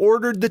tribunal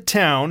ordered the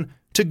town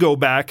to go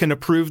back and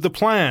approve the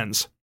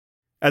plans.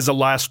 As a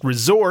last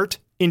resort,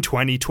 in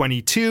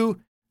 2022,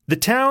 the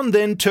town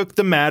then took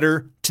the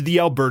matter to the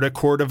Alberta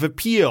Court of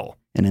Appeal.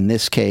 And in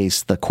this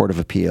case, the Court of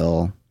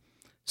Appeal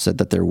said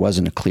that there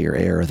wasn't a clear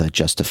error that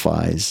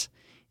justifies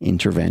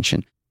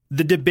intervention.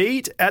 The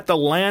debate at the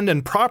Land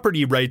and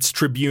Property Rights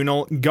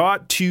Tribunal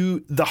got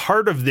to the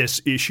heart of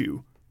this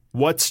issue.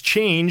 What's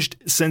changed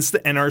since the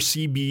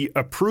NRCB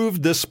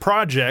approved this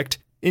project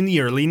in the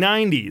early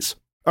 90s?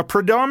 A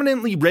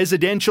predominantly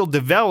residential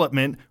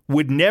development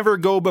would never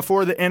go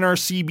before the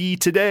NRCB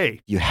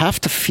today. You have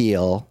to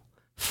feel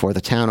for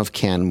the town of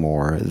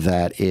Canmore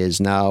that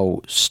is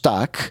now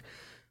stuck,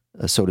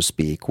 so to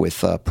speak,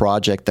 with a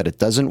project that it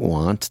doesn't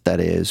want, that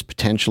is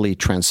potentially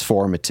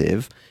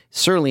transformative,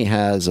 certainly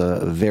has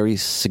a very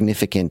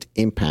significant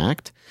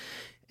impact.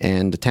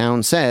 And the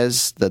town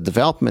says the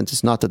development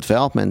is not the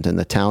development and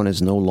the town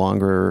is no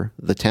longer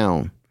the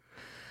town.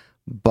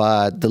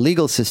 But the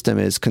legal system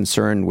is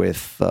concerned with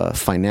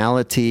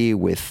finality,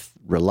 with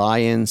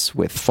reliance,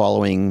 with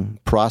following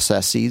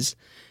processes,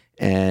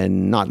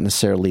 and not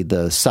necessarily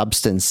the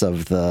substance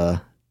of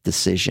the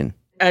decision.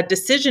 A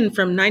decision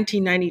from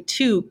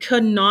 1992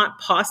 could not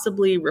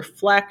possibly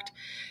reflect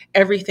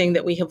everything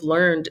that we have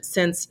learned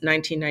since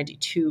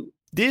 1992.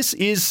 This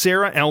is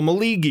Sarah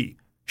Elmaligi.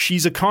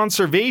 She's a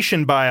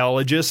conservation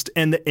biologist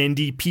and the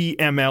NDP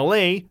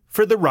MLA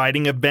for the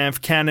riding of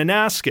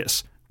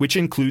Banff-Kananaskis, which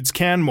includes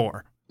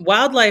Canmore.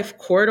 Wildlife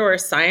corridor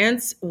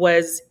science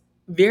was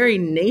very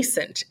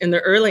nascent in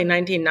the early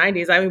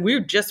 1990s. I mean, we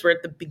were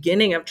at the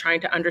beginning of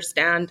trying to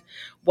understand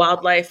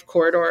wildlife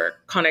corridor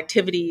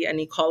connectivity and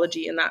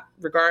ecology in that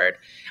regard.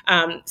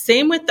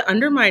 Same with the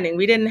undermining.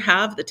 We didn't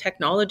have the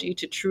technology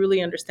to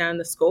truly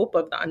understand the scope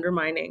of the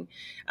undermining,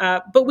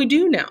 but we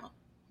do now,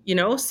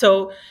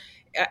 so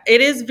it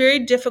is very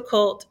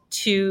difficult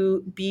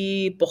to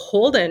be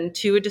beholden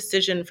to a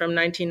decision from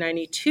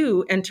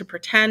 1992 and to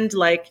pretend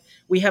like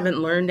we haven't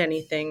learned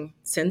anything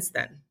since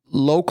then.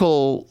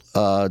 Local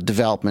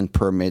development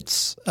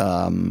permits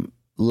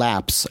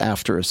lapse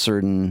after a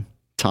certain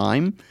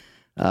time,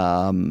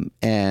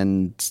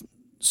 and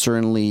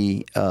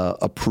certainly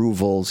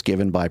approvals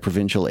given by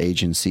provincial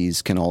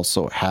agencies can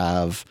also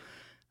have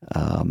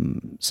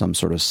some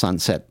sort of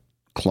sunset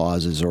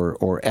clauses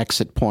or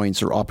exit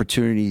points or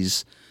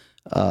opportunities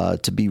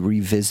to be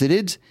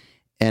revisited.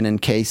 And in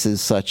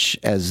cases such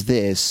as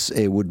this,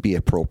 it would be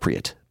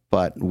appropriate.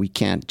 But we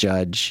can't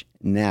judge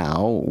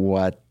now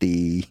what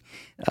the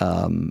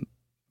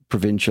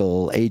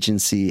provincial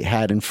agency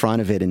had in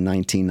front of it in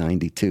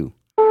 1992.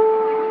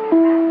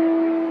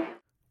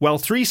 While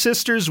Three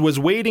Sisters was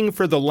waiting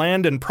for the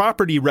Land and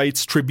Property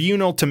Rights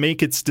Tribunal to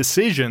make its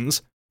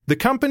decisions, the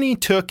company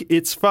took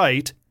its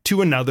fight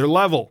to another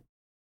level.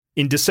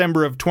 In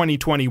December of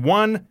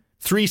 2021,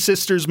 Three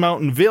Sisters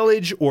Mountain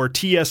Village, or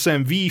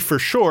TSMV for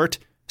short,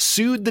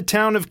 sued the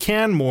town of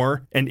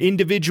Canmore and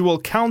individual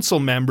council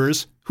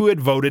members who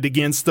had voted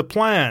against the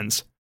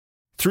plans.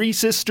 Three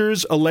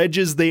Sisters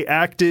alleges they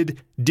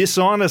acted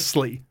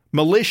dishonestly,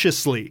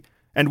 maliciously,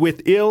 and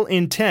with ill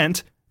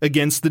intent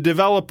against the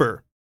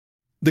developer.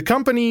 The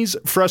company's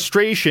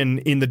frustration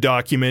in the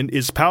document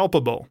is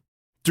palpable.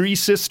 Three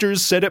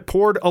Sisters said it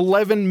poured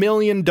 $11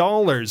 million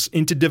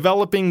into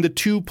developing the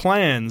two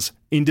plans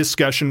in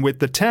discussion with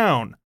the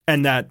town,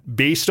 and that,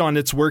 based on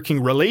its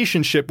working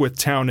relationship with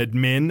town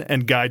admin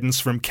and guidance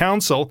from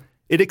council,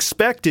 it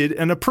expected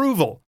an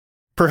approval.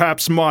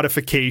 Perhaps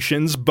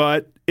modifications,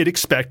 but it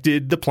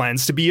expected the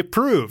plans to be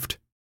approved.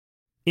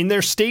 In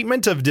their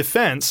statement of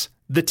defense,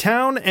 the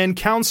town and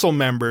council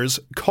members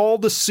call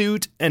the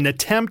suit an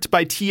attempt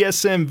by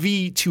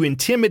TSMV to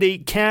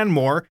intimidate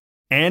Canmore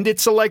and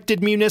its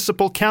elected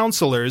municipal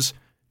councillors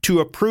to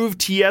approve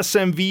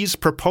TSMV's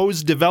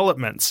proposed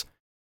developments.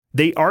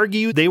 They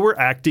argue they were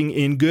acting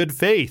in good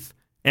faith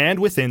and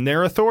within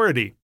their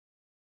authority.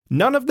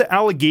 None of the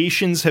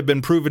allegations have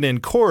been proven in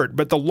court,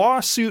 but the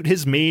lawsuit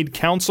has made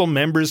council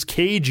members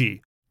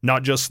cagey,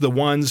 not just the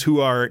ones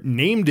who are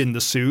named in the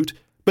suit,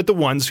 but the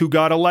ones who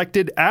got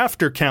elected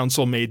after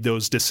council made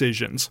those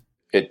decisions.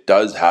 It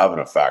does have an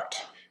effect.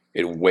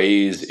 It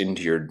weighs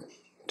into your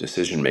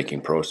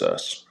decision-making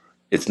process.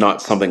 It's not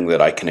something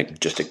that I can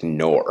just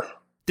ignore.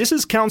 This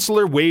is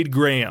Councillor Wade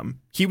Graham.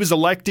 He was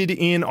elected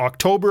in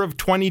October of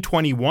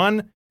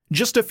 2021,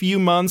 just a few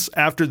months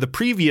after the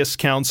previous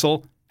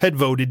council had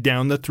voted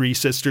down the Three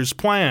Sisters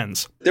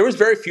plans. There was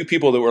very few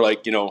people that were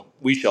like,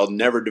 we shall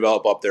never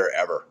develop up there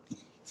ever.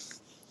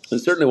 It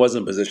certainly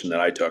wasn't a position that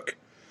I took.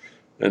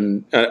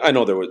 And I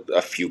know there were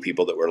a few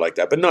people that were like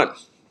that, but not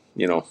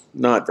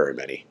very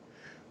many.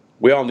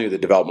 We all knew the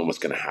development was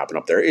going to happen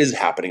up there. It is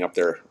happening up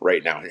there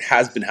right now. It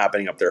has been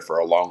happening up there for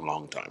a long,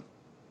 long time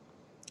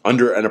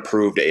under an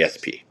approved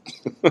ASP.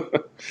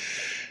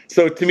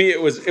 So to me,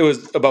 it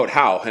was about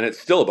how, and it's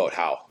still about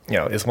how.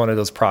 It's one of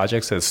those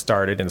projects that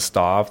started and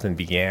stopped and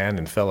began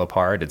and fell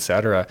apart,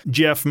 etc.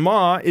 Jeff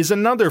Ma is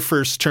another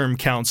first-term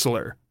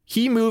councillor.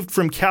 He moved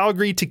from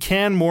Calgary to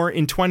Canmore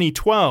in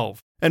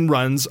 2012 and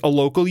runs a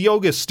local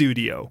yoga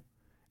studio.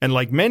 And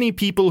like many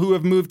people who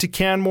have moved to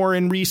Canmore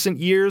in recent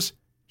years,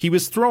 he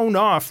was thrown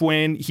off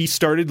when he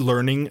started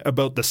learning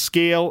about the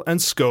scale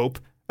and scope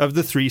of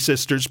the Three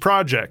Sisters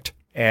project.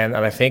 And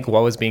I think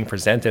what was being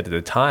presented at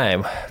the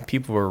time,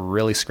 people were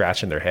really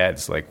scratching their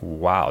heads like,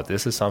 wow,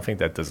 this is something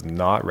that does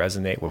not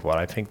resonate with what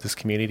I think this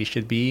community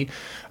should be.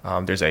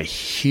 There's a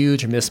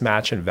huge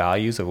mismatch in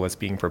values of what's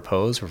being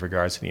proposed with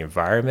regards to the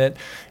environment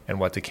and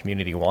what the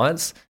community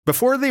wants.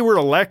 Before they were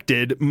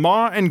elected,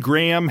 Ma and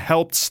Graham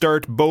helped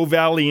start Bow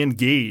Valley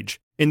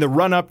Engage. In the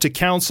run-up to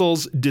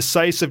Council's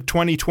decisive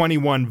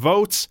 2021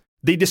 votes,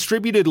 they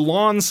distributed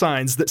lawn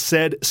signs that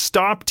said,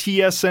 "Stop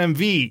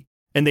TSMV,"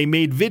 and they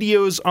made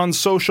videos on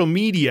social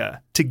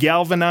media to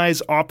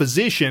galvanize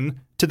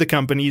opposition to the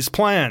company's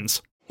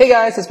plans. Hey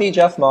guys, it's me,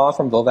 Jeff Ma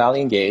from Bow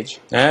Valley Engage.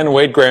 And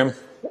Wade Graham.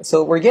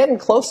 So we're getting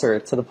closer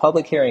to the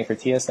public hearing for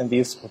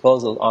TSMV's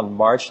proposal on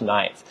March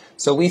 9th.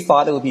 So we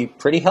thought it would be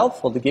pretty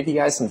helpful to give you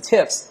guys some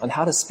tips on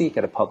how to speak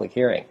at a public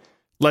hearing.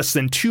 Less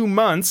than 2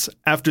 months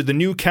after the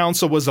new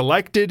council was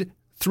elected,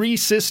 Three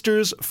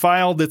Sisters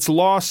filed its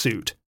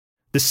lawsuit.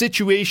 The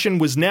situation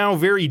was now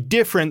very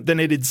different than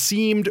it had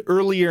seemed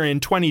earlier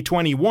in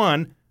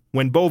 2021,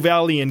 when Bow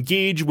Valley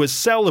Engage was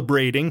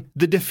celebrating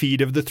the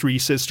defeat of the Three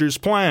Sisters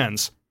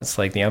plans. It's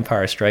like the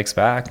Empire Strikes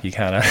Back. You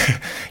kind of,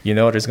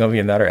 there's going to be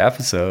another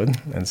episode.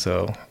 And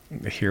so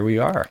here we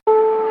are.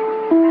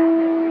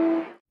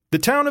 The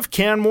town of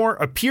Canmore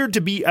appeared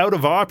to be out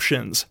of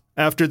options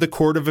after the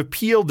Court of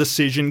Appeal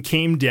decision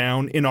came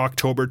down in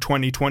October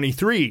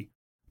 2023.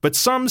 But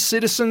some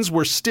citizens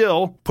were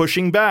still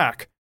pushing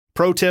back,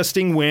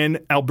 protesting when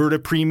Alberta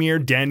Premier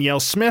Danielle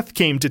Smith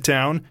came to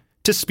town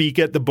to speak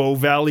at the Bow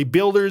Valley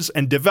Builders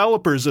and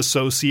Developers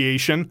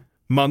Association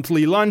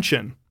monthly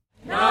luncheon.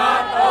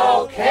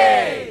 Not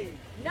okay!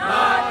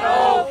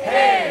 Not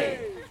okay!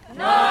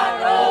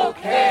 Not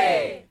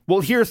okay! We'll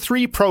hear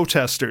 3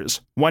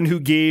 protesters, one who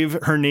gave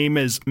her name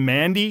as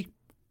Mandy,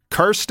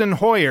 Karsten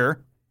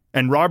Hoyer,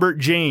 and Robert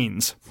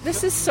Janes.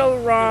 This is so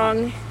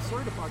wrong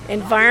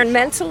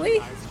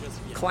environmentally,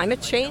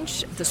 climate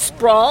change, the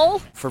sprawl.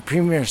 For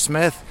Premier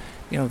Smith,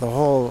 the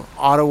whole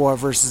Ottawa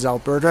versus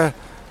Alberta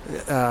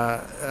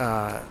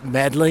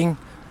meddling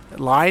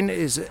line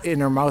is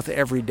in her mouth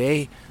every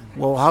day.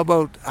 Well, how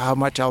about how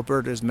much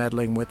Alberta is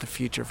meddling with the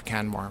future of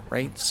Canmore,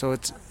 right? So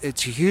it's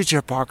a huge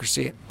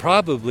hypocrisy.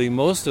 Probably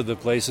most of the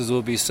places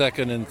will be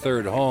second and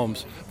third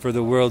homes for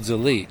the world's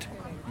elite,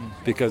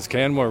 because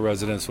Canmore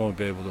residents won't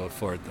be able to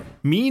afford them.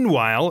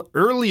 Meanwhile,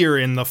 earlier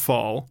in the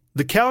fall,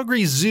 the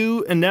Calgary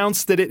Zoo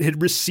announced that it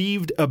had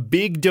received a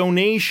big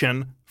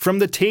donation from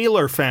the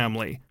Taylor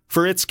family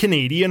for its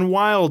Canadian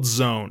Wild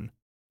Zone.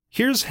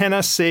 Here's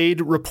Henna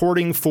Said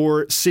reporting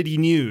for City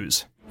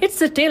News. It's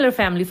the Taylor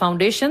Family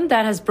Foundation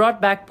that has brought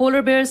back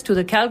polar bears to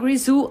the Calgary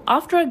Zoo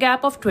after a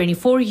gap of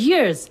 24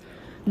 years.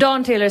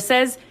 Don Taylor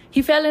says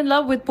he fell in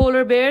love with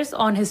polar bears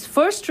on his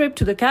first trip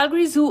to the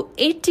Calgary Zoo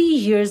 80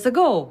 years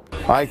ago.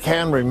 I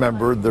can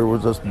remember there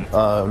was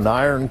an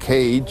iron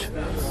cage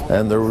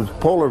and there was a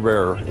polar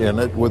bear in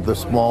it with a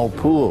small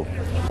pool.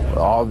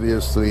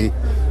 Obviously,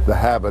 the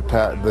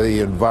habitat,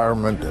 the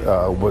environment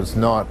was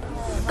not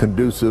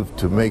conducive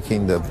to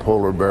making the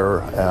polar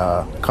bear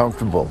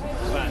comfortable.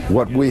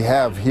 What we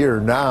have here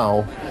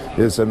now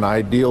is an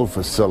ideal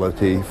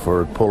facility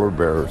for polar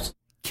bears.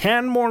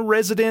 Canmore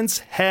residents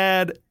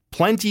had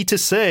plenty to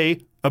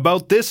say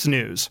about this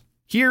news.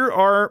 Here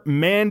are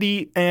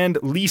Mandy and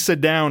Lisa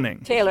Downing.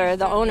 Taylor,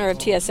 the owner of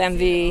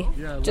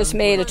TSMV, just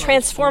made a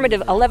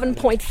transformative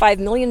 $11.5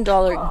 million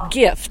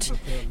gift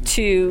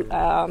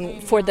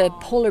for the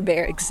polar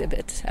bear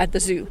exhibit at the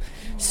zoo.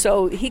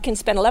 So he can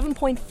spend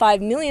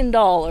 $11.5 million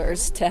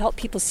to help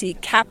people see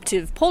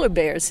captive polar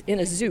bears in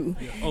a zoo.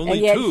 Only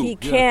and yet 2. He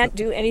can't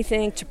do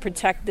anything to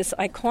protect this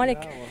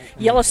iconic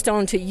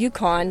Yellowstone to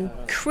Yukon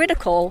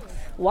critical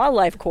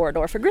wildlife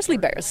corridor for grizzly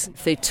bears.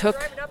 They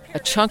took a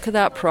chunk of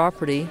that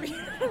property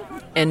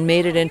and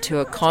made it into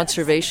a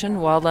conservation,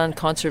 wildland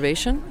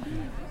conservation.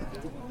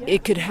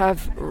 It could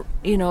have,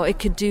 it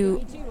could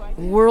do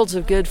worlds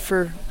of good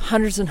for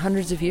hundreds and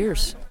hundreds of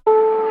years.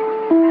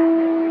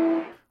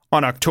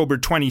 On October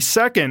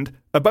 22nd,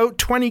 about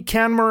 20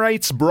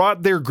 Canmorites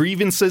brought their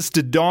grievances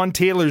to Don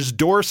Taylor's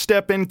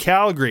doorstep in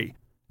Calgary.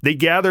 They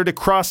gathered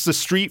across the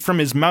street from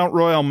his Mount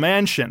Royal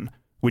mansion,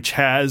 which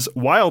has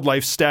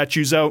wildlife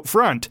statues out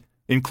front,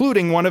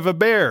 including one of a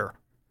bear.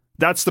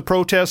 That's the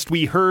protest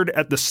we heard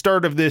at the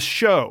start of this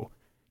show.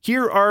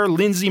 Here are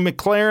Lindsay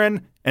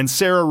McLaren and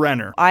Sarah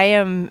Renner. I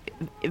am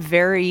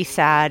very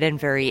sad and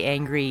very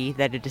angry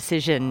that a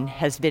decision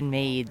has been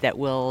made that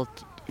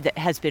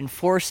has been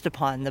forced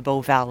upon the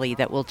Bow Valley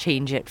that will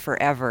change it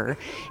forever.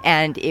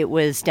 And it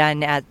was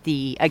done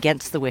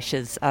against the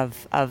wishes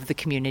of the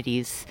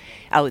communities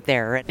out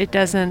there. It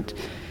doesn't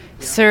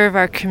serve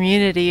our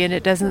community and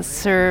it doesn't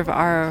serve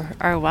our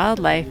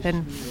wildlife.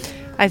 And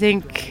I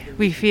think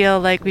we feel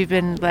like we've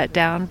been let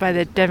down by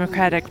the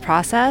democratic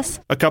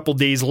process. A couple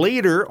days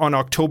later, on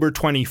October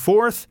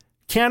 24th,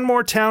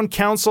 Canmore Town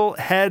Council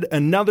had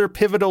another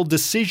pivotal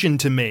decision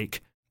to make.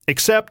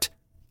 Except,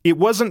 it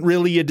wasn't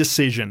really a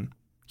decision.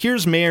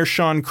 Here's Mayor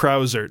Sean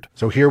Krausert.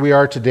 So here we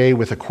are today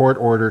with a court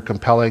order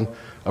compelling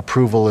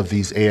approval of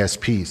these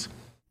ASPs.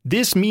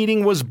 This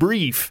meeting was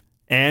brief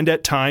and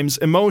at times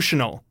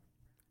emotional.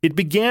 It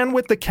began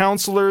with the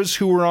councillors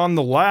who were on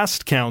the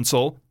last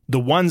council, the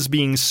ones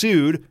being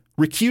sued,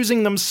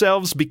 recusing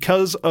themselves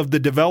because of the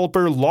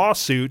developer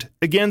lawsuit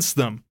against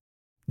them.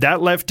 That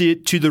left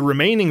it to the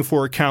remaining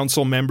 4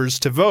 council members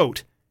to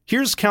vote.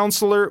 Here's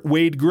Councillor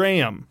Wade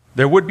Graham.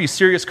 There would be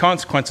serious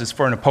consequences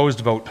for an opposed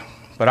vote,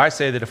 but I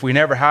say that if we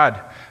never had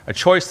a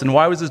choice, then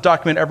why was this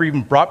document ever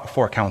even brought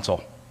before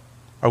council?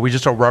 Are we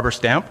just a rubber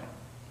stamp?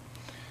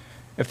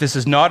 If this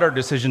is not our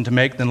decision to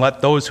make, then let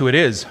those who it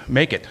is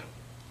make it.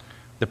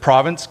 The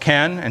province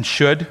can and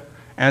should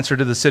answer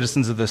to the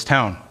citizens of this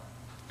town.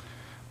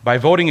 By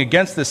voting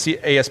against this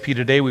ASP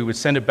today, we would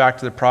send it back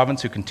to the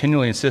province, who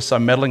continually insists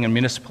on meddling in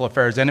municipal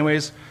affairs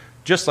anyways,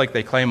 just like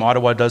they claim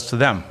Ottawa does to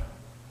them.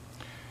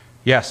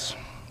 Yes,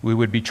 we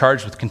would be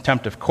charged with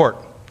contempt of court,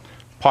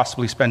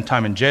 possibly spend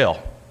time in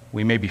jail.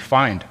 We may be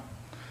fined.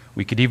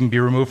 We could even be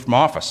removed from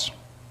office.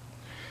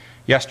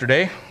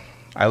 Yesterday,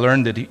 I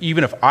learned that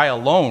even if I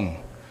alone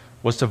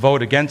was to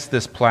vote against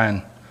this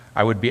plan,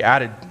 I would be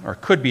added, or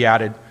could be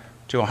added,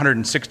 to a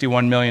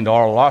 $161 million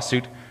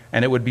lawsuit,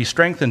 and it would be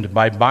strengthened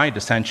by my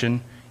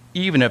dissension,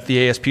 even if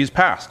the ASP is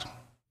passed.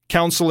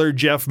 Councillor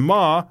Jeff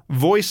Ma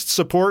voiced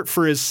support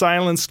for his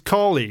silenced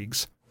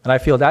colleagues. And I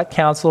feel that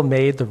council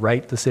made the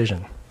right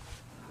decision.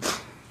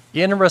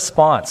 In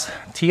response,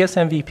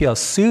 TSMVPL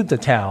sued the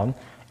town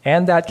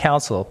and that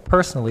council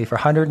personally for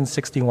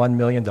 $161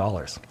 million.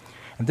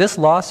 And this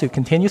lawsuit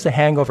continues to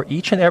hang over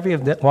each and every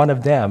one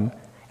of them,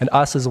 and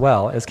us as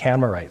well, as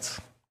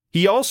Canmorites.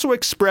 He also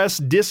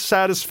expressed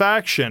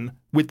dissatisfaction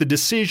with the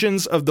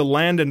decisions of the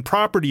Land and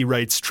Property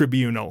Rights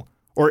Tribunal,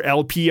 or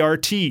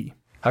LPRT.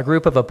 A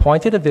group of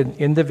appointed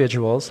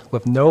individuals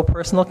with no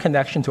personal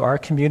connection to our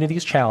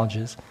community's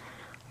challenges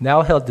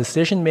now held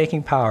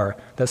decision-making power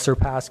that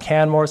surpassed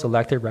Canmore's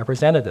elected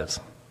representatives.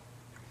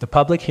 The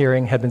public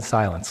hearing had been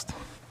silenced.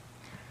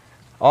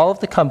 All of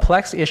the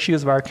complex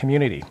issues of our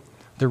community,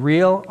 the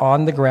real,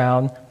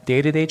 on-the-ground,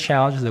 day-to-day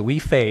challenges that we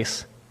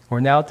face, were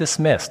now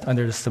dismissed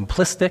under the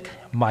simplistic,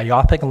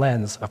 myopic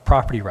lens of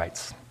property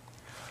rights.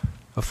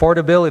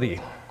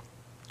 Affordability,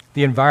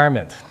 the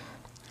environment,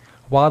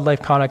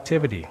 wildlife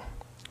connectivity,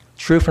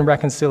 truth and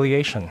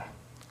reconciliation,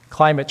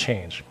 climate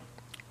change,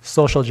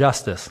 social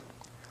justice,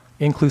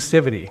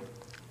 inclusivity,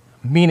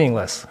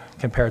 meaningless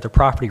compared to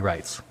property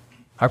rights.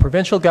 Our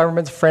provincial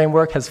government's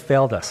framework has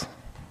failed us.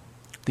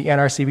 The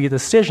NRCB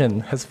decision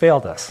has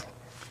failed us.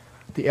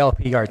 The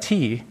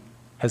LPRT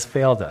has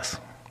failed us.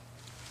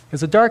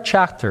 It's a dark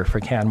chapter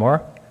for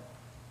Canmore,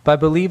 but I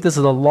believe this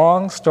is a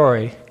long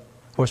story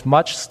with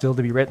much still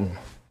to be written.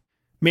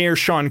 Mayor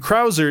Sean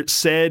Krausert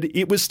said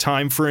it was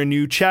time for a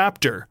new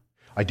chapter.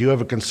 I do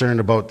have a concern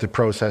about the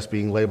process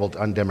being labeled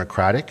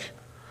undemocratic.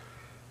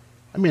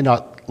 I may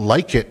not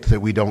like it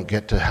that we don't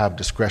get to have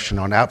discretion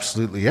on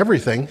absolutely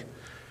everything,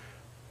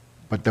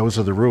 but those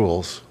are the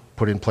rules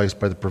put in place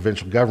by the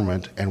provincial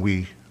government, and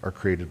we are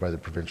created by the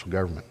provincial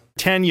government.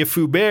 Tanya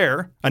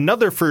Foubert,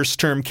 another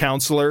first-term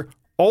councillor,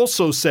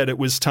 also said it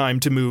was time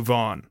to move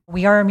on.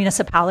 We are a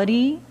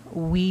municipality.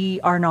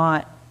 We are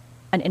not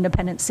an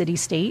independent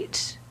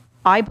city-state.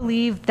 I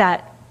believe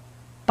that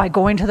by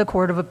going to the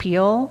Court of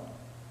Appeal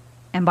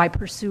and by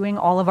pursuing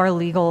all of our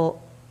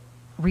legal,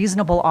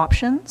 reasonable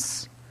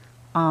options,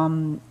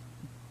 that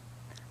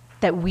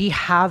we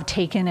have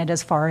taken it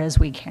as far as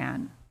we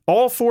can.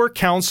 All 4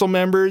 council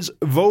members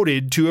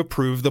voted to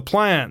approve the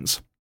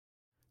plans.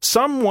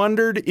 Some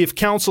wondered if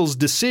council's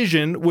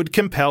decision would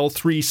compel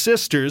Three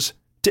Sisters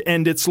to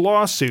end its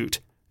lawsuit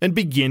and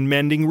begin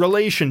mending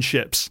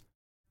relationships.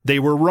 They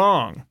were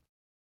wrong.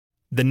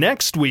 The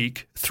next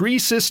week, Three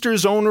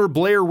Sisters owner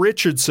Blair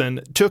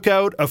Richardson took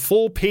out a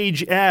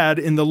full-page ad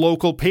in the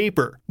local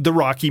paper, the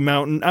Rocky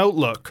Mountain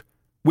Outlook,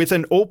 with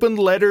an open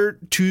letter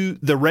to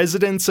the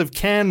residents of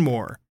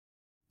Canmore.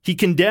 He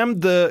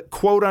condemned the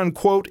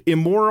quote-unquote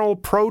immoral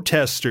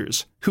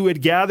protesters who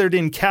had gathered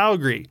in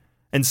Calgary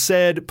and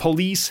said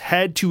police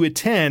had to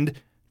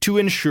attend to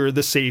ensure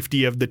the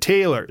safety of the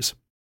Taylors.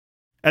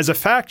 As a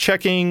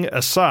fact-checking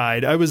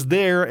aside, I was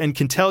there and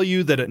can tell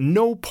you that at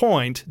no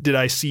point did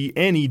I see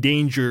any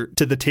danger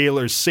to the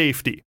Taylors'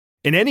 safety.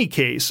 In any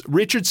case,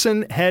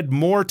 Richardson had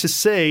more to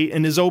say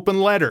in his open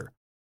letter.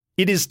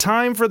 It is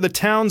time for the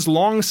town's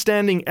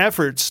long-standing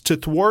efforts to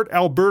thwart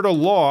Alberta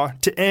law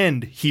to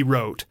end, he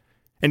wrote,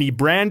 and he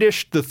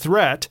brandished the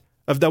threat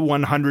of the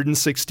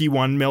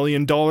 $161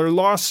 million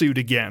lawsuit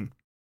again.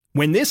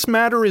 When this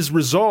matter is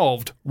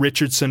resolved,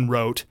 Richardson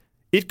wrote,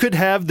 it could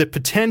have the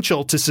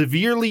potential to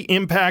severely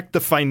impact the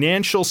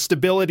financial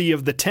stability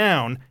of the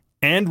town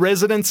and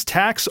residents'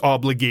 tax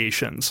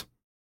obligations.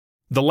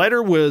 The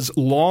letter was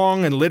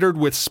long and littered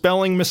with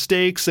spelling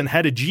mistakes and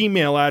had a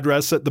Gmail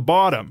address at the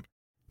bottom.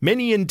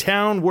 Many in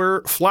town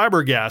were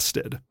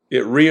flabbergasted.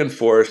 It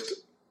reinforced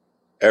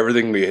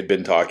everything we had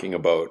been talking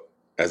about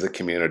as a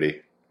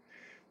community,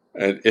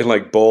 and in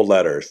like bold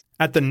letters.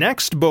 At the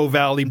next Bow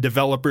Valley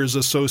Developers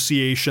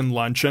Association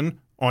luncheon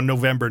on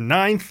November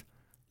 9th,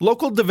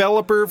 local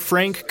developer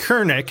Frank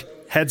Kernick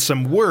had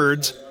some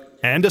words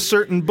and a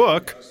certain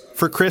book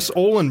for Chris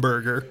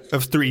Ohlenberger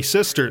of Three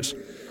Sisters.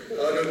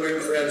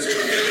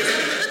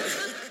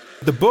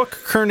 The book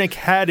Kernick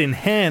had in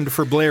hand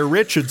for Blair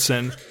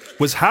Richardson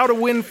was How to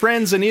Win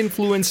Friends and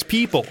Influence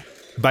People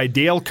by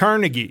Dale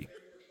Carnegie.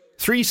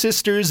 Three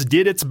Sisters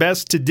did its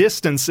best to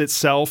distance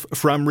itself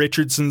from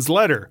Richardson's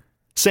letter,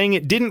 saying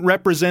it didn't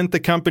represent the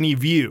company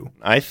view.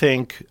 I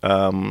think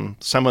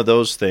some of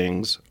those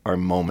things are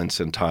moments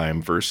in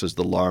time versus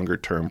the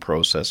longer-term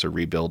process of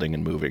rebuilding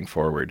and moving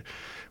forward.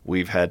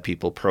 We've had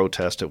people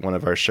protest at one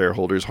of our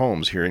shareholders'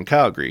 homes here in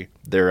Calgary.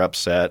 They're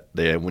upset.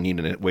 We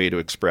need a way to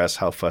express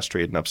how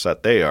frustrated and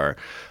upset they are.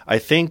 I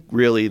think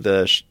really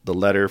the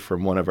letter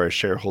from one of our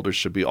shareholders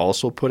should be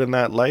also put in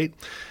that light.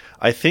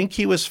 I think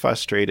he was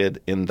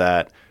frustrated in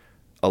that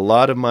a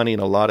lot of money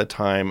and a lot of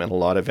time and a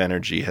lot of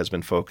energy has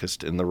been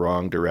focused in the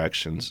wrong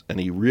directions, and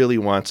he really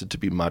wants it to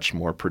be much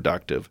more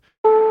productive.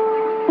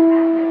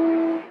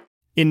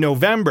 In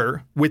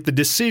November, with the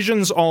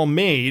decisions all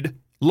made,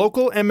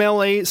 local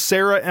MLA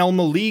Sarah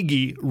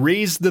Elmaligi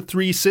raised the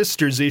Three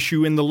Sisters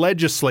issue in the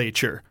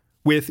legislature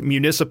with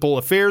Municipal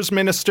Affairs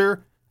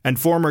Minister and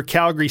former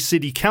Calgary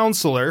City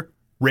Councillor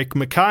Rick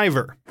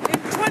McIver.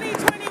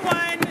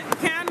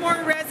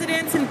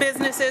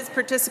 Businesses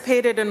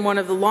participated in one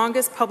of the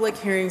longest public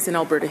hearings in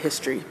Alberta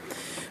history.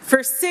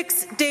 For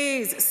 6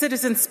 days,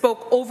 citizens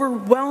spoke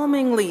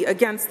overwhelmingly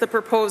against the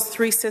proposed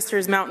Three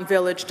Sisters Mountain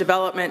Village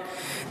development.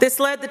 This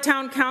led the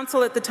town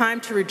council at the time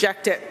to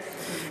reject it.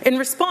 In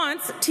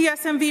response,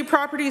 TSMV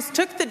Properties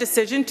took the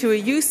decision to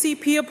a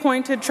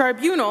UCP-appointed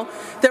tribunal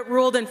that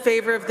ruled in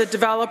favour of the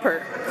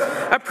developer.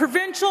 A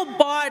provincial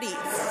body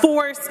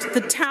forced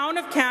the town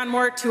of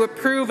Canmore to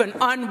approve an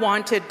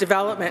unwanted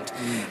development.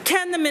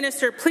 Can the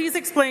minister please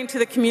explain to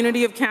the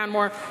community of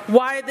Canmore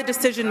why the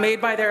decision made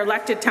by their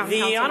elected town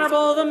council? The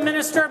Honourable the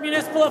Minister of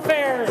Municipal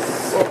Affairs.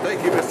 Well,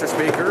 thank you, Mr.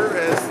 Speaker.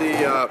 As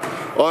the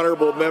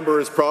honourable member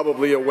is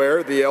probably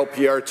aware, the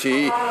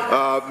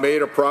LPRT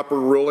made a proper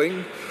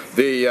ruling.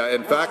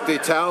 In fact, the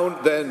town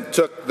then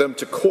took them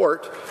to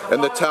court,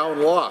 and the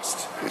town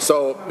lost.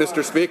 So,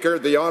 Mr. Speaker,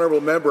 the honourable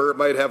member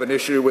might have an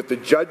issue with the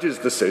judge's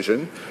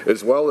decision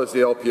as well as the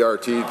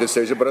LPRT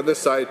decision, but on this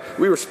side,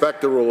 we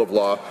respect the rule of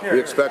law. We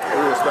respect the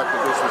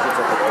decisions of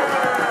the court.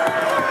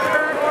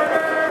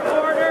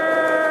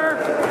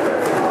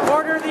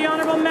 Order! The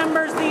honourable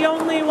member's the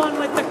only one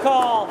with the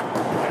call.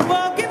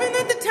 Well, given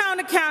that the town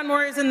of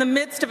Canmore is in the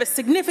midst of a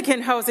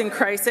significant housing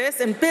crisis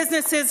and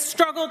businesses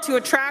struggle to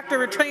attract or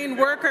retain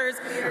workers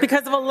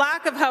because of a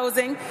lack of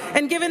housing,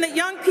 and given that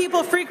young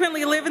people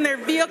frequently live in their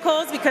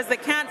vehicles because they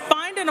can't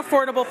find an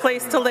affordable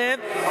place to live,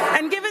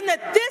 and given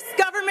that this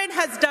government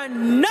has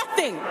done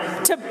nothing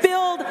to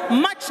build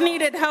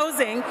much-needed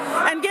housing,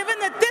 and given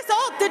that this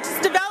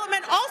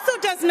development also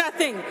does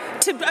nothing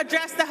to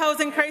address the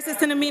housing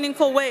crisis in a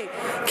meaningful way,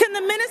 can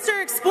the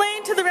minister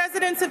explain to the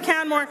residents of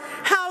Canmore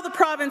how the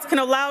province can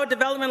allow a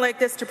development like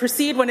this to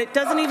proceed when it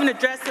doesn't even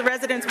address the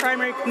residents'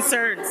 primary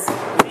concerns?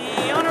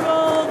 The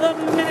Honourable the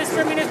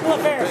Minister of Municipal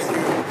Affairs.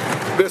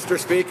 Mr.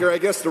 Speaker, I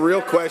guess the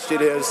real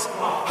question is,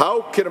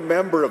 how can a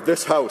member of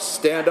this House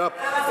stand up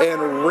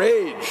and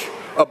rage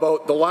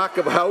about the lack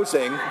of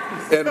housing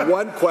in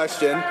one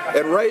question,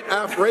 and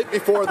right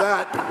before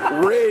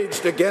that,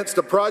 raged against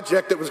a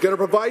project that was going to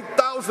provide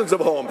thousands of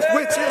homes,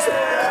 which is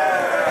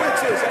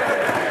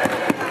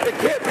it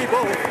can't be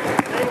both.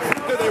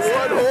 Do they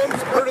want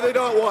homes or do they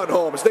not want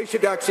homes? They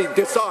should actually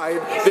decide,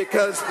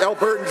 because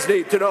Albertans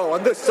need to know.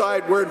 On this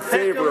side, we're in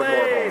favor of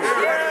more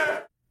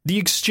homes. The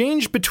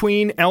exchange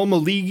between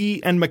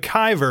Elmaligi and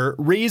McIver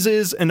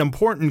raises an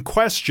important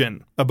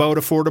question about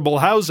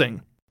affordable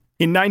housing.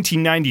 In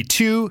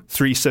 1992,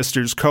 Three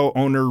Sisters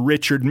co-owner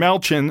Richard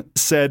Melchin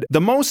said, "The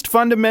most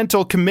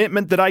fundamental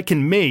commitment that I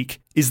can make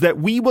is that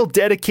we will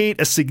dedicate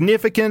a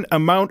significant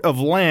amount of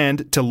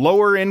land to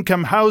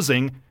lower-income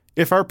housing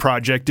if our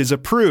project is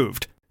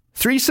approved."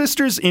 Three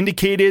Sisters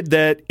indicated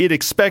that it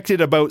expected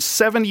about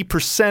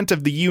 70%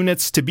 of the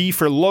units to be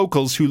for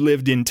locals who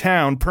lived in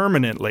town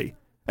permanently,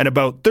 and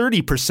about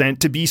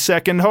 30% to be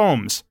second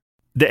homes.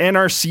 The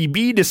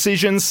NRCB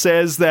decision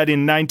says that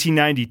in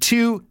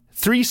 1992,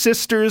 Three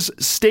Sisters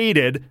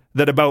stated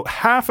that about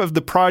half of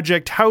the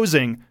project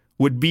housing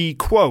would be,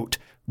 quote,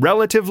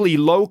 relatively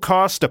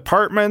low-cost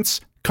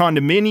apartments,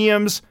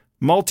 condominiums,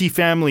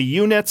 multifamily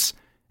units,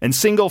 and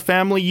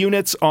single-family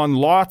units on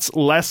lots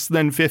less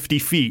than 50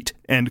 feet,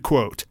 end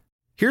quote.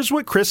 Here's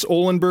what Chris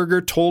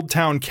Ollenberger told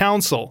Town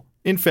Council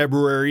in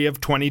February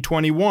of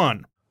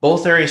 2021.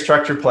 Both area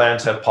structure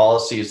plans have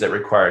policies that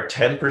require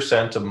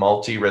 10% of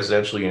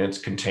multi-residential units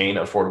contain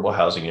affordable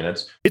housing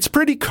units. It's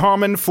pretty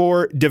common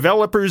for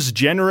developers'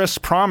 generous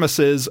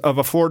promises of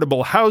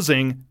affordable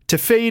housing to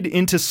fade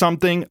into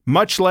something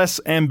much less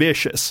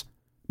ambitious.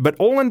 But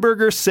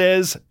Ollenberger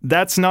says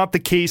that's not the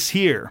case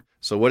here.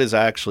 So what is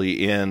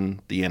actually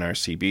in the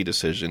NRCB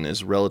decision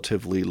is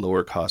relatively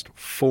lower cost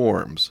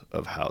forms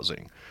of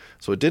housing.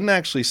 So it didn't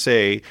actually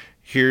say,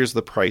 here's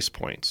the price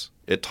points.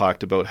 It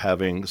talked about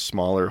having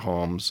smaller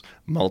homes,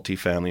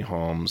 multifamily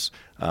homes,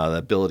 the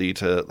ability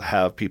to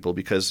have people,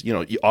 because,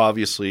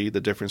 obviously the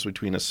difference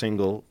between a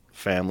single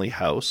family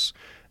house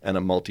and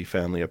a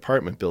multifamily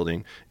apartment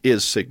building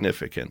is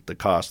significant. The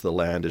cost of the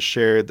land is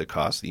shared, the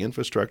cost of the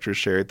infrastructure is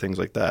shared, things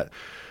like that.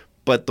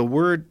 But the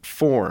word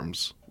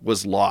forms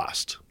was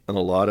lost in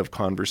a lot of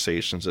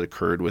conversations that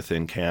occurred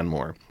within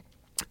Canmore.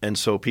 And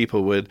so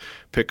people would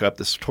pick up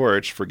this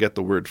torch, forget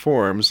the word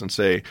forms, and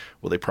say,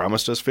 well, they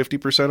promised us 50%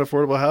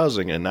 affordable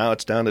housing, and now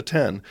it's down to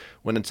 10,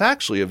 when it's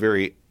actually a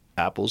very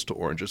apples to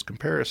oranges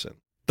comparison.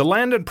 The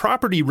Land and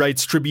Property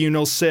Rights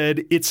Tribunal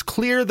said it's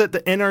clear that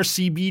the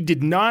NRCB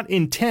did not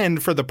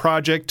intend for the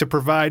project to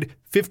provide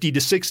 50 to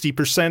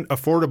 60%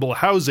 affordable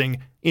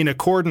housing in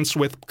accordance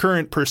with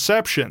current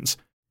perceptions,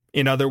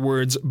 in other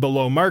words,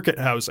 below market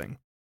housing.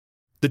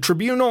 The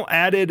tribunal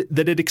added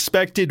that it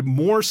expected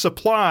more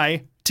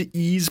supply to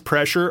ease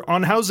pressure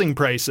on housing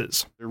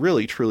prices. There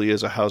really, truly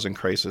is a housing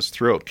crisis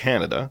throughout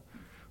Canada,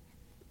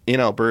 in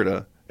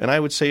Alberta, and I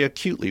would say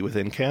acutely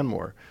within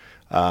Canmore.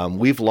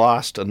 We've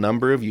lost a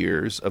number of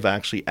years of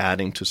actually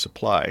adding to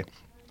supply.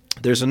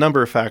 There's a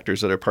number of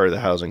factors that are part of the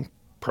housing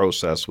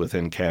process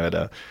within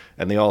Canada,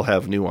 and they all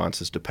have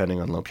nuances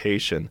depending on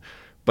location.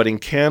 But in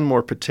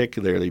Canmore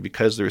particularly,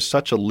 because there's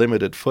such a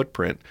limited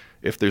footprint,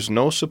 if there's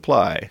no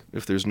supply,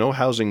 if there's no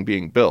housing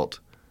being built,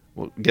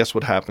 well, guess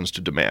what happens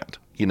to demand?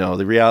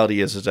 The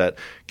reality is that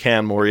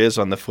Canmore is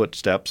on the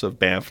footsteps of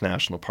Banff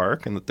National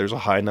Park, and that there's a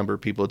high number of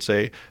people that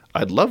say,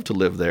 I'd love to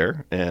live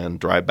there and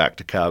drive back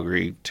to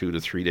Calgary 2 to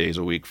 3 days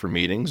a week for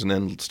meetings and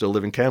then still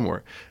live in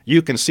Canmore.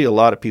 You can see a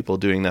lot of people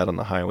doing that on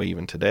the highway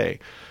even today.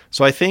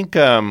 So I think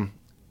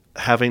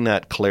having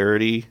that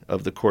clarity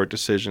of the court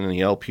decision and the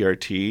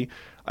LPRT,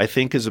 I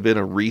think has been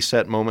a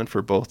reset moment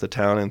for both the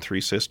town and Three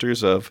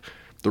Sisters of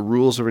the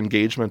rules of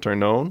engagement are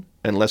known,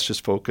 and let's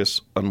just focus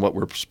on what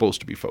we're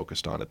supposed to be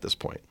focused on at this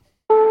point.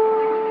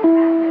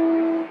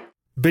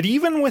 But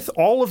even with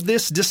all of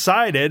this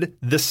decided,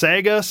 the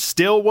saga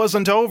still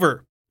wasn't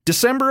over.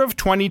 December of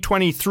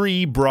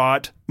 2023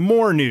 brought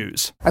more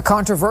news. A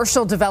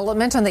controversial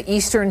development on the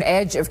eastern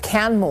edge of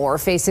Canmore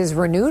faces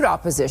renewed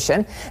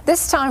opposition,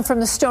 this time from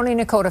the Stoney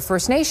Nakoda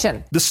First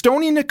Nation. The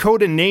Stoney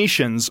Nakoda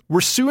Nations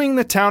were suing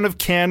the town of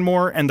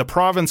Canmore and the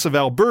province of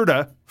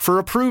Alberta for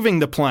approving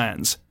the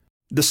plans.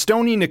 The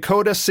Stoney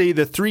Nakoda say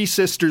the Three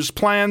Sisters'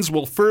 plans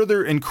will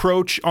further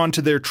encroach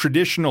onto their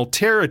traditional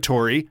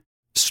territory,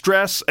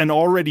 stress an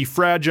already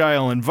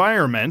fragile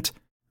environment,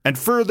 and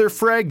further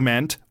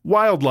fragment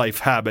wildlife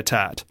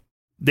habitat.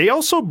 They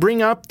also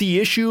bring up the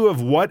issue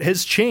of what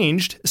has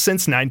changed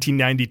since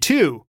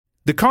 1992.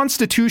 The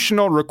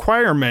constitutional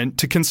requirement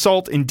to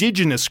consult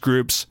Indigenous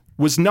groups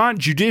was not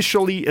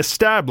judicially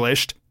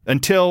established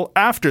until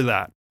after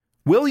that.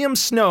 William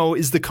Snow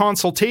is the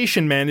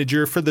consultation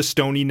manager for the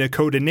Stoney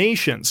Nakoda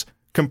Nations,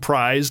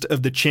 comprised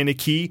of the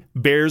Chiniki,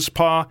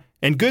 Bearspaw,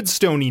 and Good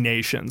Stoney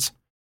Nations.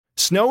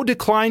 Snow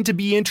declined to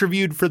be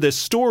interviewed for this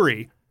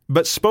story,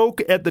 but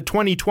spoke at the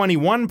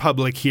 2021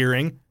 public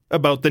hearing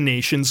about the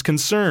nation's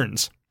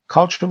concerns.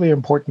 Culturally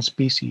important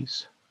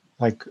species,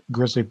 like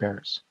grizzly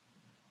bears,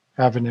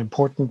 have an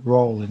important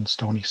role in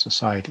Stoney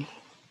society.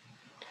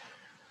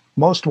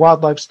 Most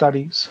wildlife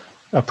studies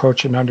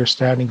approach an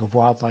understanding of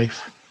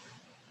wildlife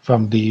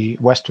from the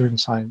Western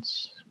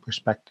science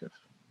perspective,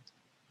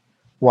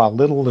 while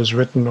little is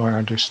written or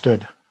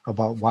understood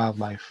about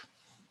wildlife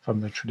from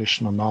the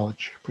traditional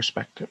knowledge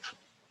perspective.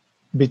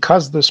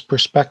 Because this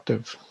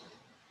perspective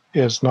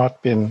has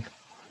not been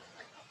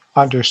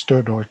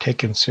understood or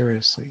taken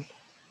seriously,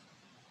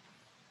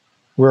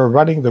 we're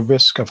running the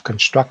risk of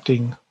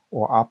constructing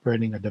or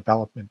operating a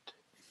development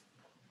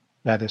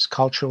that is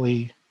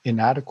culturally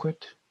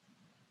inadequate,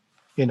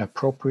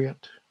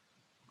 inappropriate,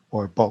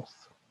 or both.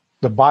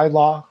 The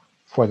bylaw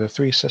for the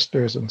Three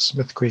Sisters and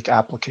Smith Creek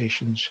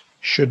applications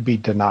should be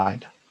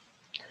denied.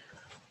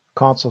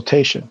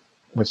 Consultation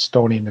with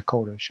Stoney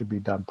Nakoda should be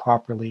done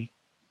properly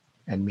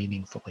and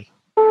meaningfully.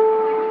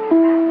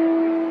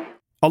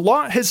 A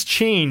lot has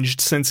changed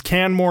since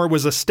Canmore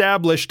was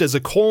established as a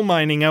coal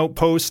mining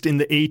outpost in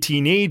the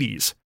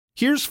 1880s.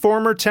 Here's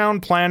former town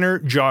planner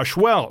Josh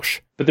Welsh.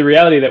 But the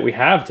reality that we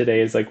have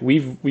today is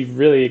we've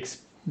really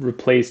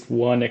replaced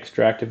one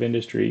extractive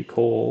industry,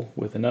 coal,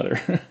 with another,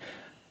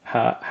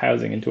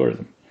 housing and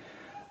tourism.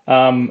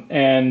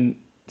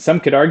 And some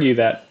could argue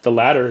that the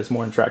latter is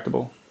more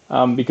intractable.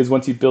 because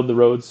once you build the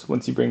roads,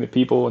 once you bring the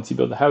people, once you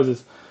build the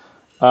houses,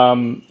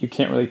 you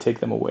can't really take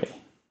them away.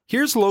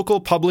 Here's local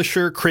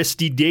publisher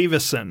Christy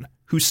Davison,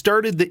 who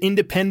started the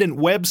independent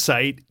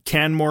website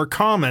Canmore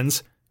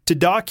Commons to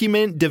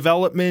document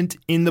development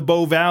in the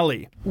Bow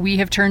Valley. We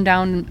have turned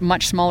down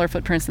much smaller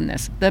footprints than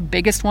this. The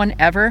biggest one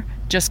ever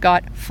just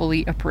got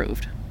fully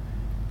approved.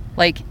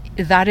 Like,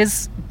 that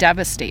is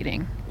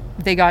devastating.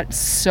 They got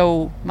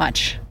so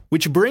much.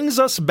 Which brings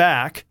us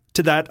back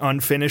to that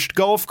unfinished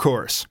golf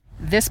course.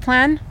 This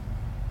plan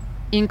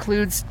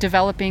includes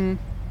developing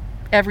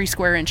every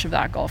square inch of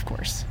that golf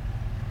course.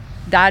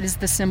 That is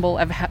the symbol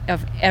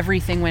of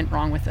everything went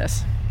wrong with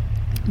this.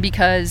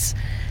 Because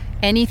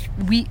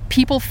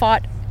people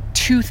fought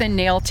tooth and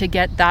nail to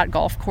get that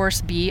golf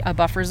course be a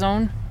buffer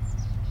zone.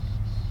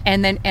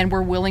 And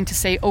we're willing to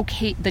say,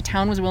 okay, the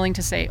town was willing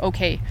to say,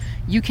 okay,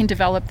 you can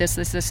develop this,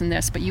 and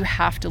this, but you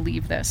have to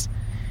leave this.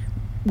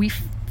 We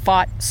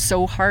fought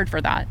so hard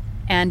for that.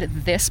 And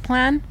this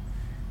plan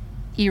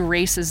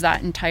erases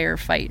that entire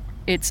fight.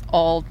 It's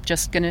all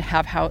just going to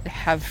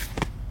have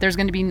there's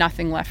going to be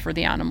nothing left for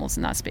the animals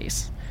in that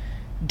space.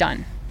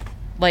 Done.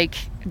 Like,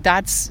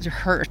 that's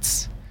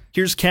hurts.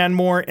 Here's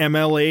Canmore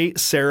MLA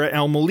Sarah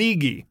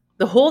Almaligi.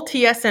 The whole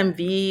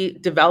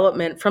TSMV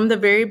development from the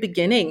very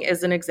beginning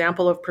is an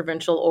example of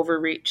provincial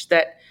overreach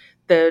that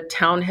the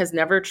town has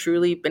never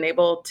truly been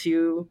able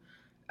to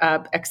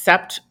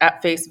accept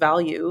at face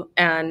value,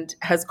 and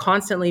has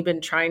constantly been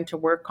trying to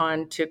work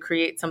on to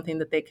create something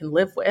that they can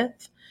live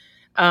with.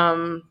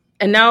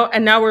 And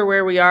now we're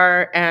where we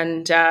are,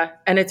 and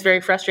it's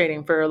very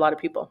frustrating for a lot of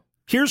people.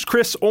 Here's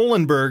Chris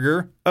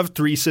Ohlenberger of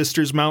Three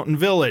Sisters Mountain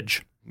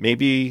Village.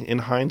 Maybe in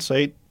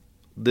hindsight,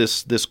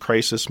 this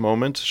crisis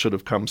moment should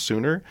have come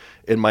sooner.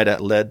 It might have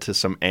led to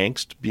some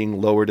angst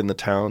being lowered in the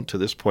town to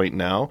this point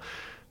now.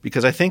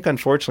 Because I think,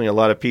 unfortunately, a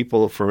lot of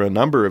people for a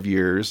number of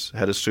years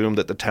had assumed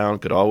that the town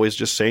could always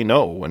just say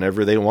no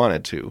whenever they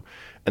wanted to.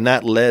 And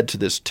that led to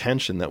this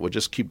tension that would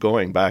just keep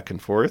going back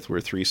and forth, where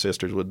Three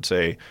Sisters would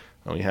say,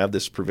 well, we have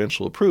this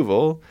provincial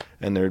approval,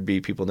 and there'd be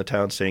people in the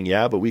town saying,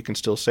 yeah, but we can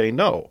still say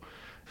no.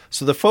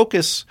 So the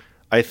focus,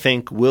 I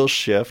think, will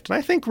shift, and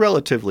I think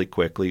relatively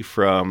quickly,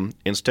 from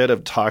instead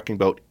of talking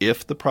about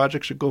if the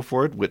project should go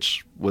forward,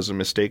 which was a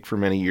mistake for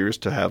many years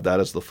to have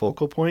that as the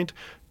focal point,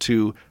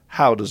 to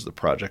how does the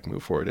project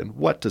move forward and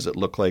what does it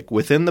look like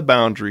within the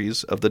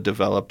boundaries of the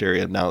developed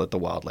area now that the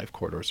wildlife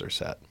corridors are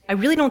set. I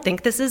really don't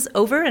think this is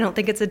over. I don't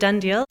think it's a done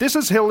deal. This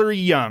is Hillary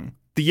Young,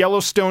 the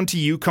Yellowstone to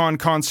Yukon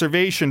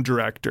Conservation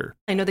Director.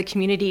 I know the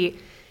community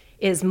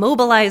is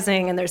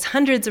mobilizing, and there's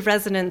hundreds of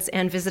residents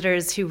and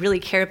visitors who really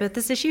care about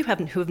this issue,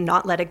 who have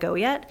not let it go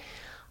yet.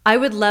 I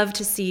would love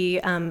to see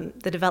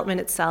the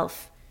development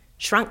itself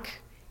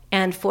shrunk,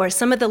 and for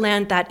some of the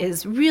land that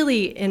is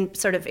really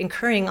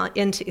incurring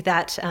into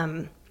that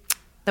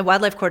the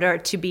wildlife corridor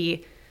to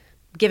be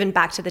given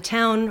back to the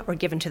town or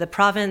given to the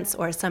province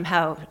or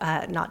somehow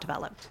not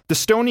developed. The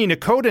Stoney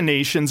Nakoda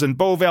Nations and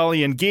Bow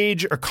Valley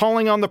Engage are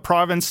calling on the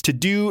province to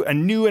do a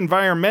new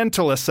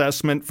environmental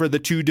assessment for the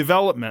two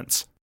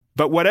developments.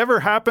 But whatever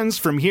happens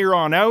from here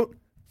on out,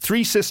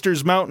 Three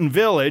Sisters Mountain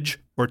Village,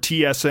 or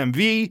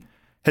TSMV,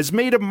 has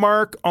made a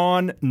mark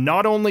on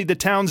not only the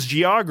town's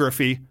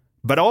geography,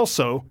 but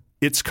also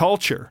its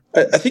culture.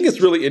 I think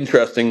it's really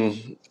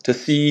interesting to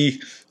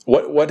see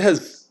what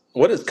has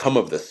come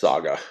of this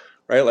saga,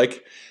 right?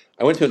 Like,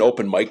 I went to an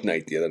open mic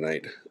night the other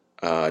night,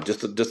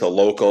 just a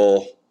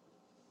local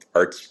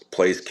arts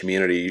place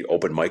community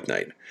open mic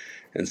night.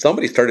 And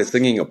somebody started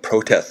singing a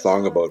protest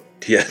song about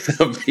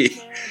TSMV.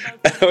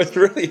 And I was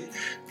really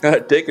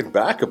taken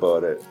back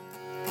about it.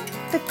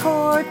 The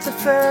courts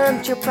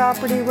affirmed your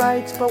property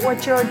rights, but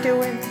what you're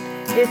doing,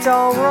 it's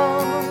all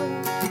wrong.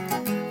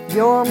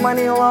 Your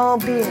money will all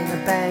be in the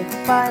bank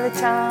by the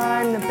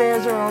time the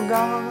bears are all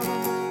gone.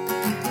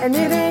 And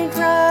it ain't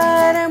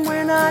right, and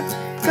we're not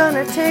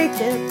gonna take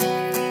it.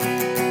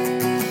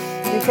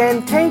 You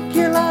can take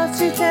your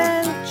lawsuits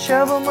and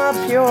shove them up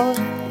your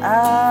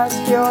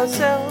ask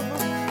yourself.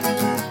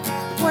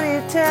 What do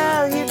you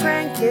tell your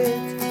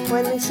grandkids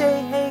when they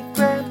say, hey,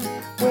 Gramps,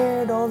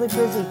 where'd all the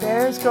grizzly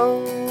bears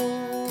go?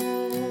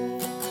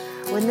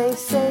 When they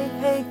say,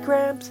 hey,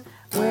 Gramps,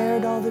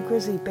 where'd all the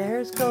grizzly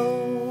bears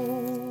go?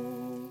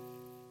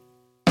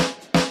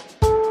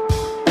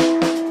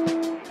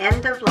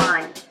 End of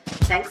line.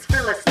 Thanks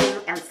for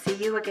listening, and see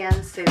you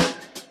again soon.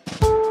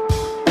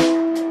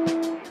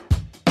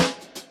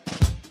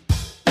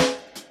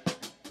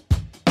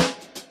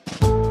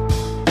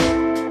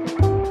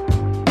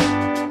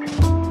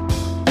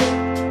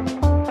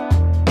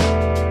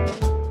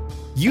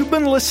 You've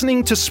been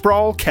listening to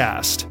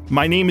Sprawlcast.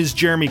 My name is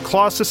Jeremy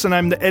Klossis, and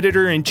I'm the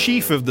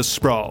editor-in-chief of The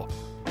Sprawl.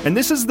 And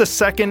this is the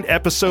second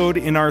episode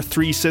in our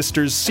Three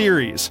Sisters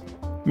series.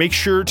 Make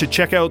sure to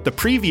check out the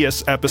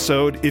previous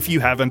episode if you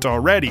haven't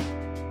already.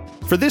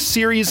 For this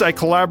series, I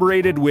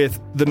collaborated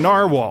with The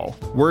Narwhal,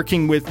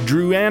 working with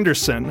Drew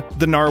Anderson,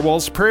 the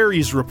Narwhal's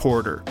Prairies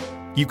reporter.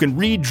 You can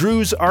read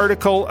Drew's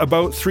article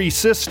about Three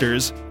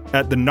Sisters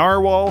at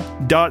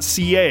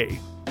thenarwhal.ca.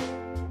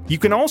 You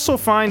can also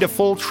find a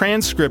full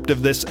transcript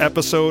of this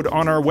episode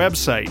on our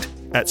website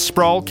at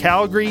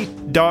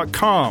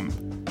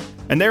sprawlcalgary.com.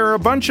 And there are a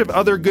bunch of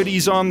other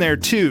goodies on there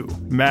too,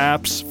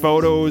 maps,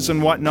 photos,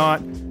 and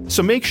whatnot,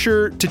 so make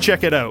sure to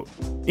check it out.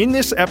 In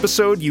this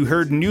episode, you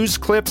heard news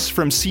clips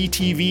from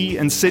CTV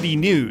and City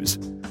News.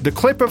 The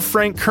clip of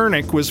Frank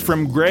Kernick was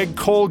from Greg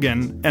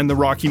Colgan and the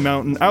Rocky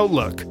Mountain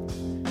Outlook.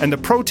 And the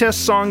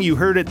protest song you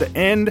heard at the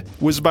end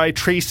was by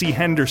Tracy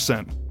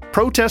Henderson.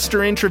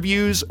 Protester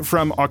interviews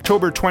from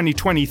October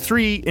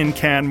 2023 in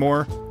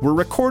Canmore were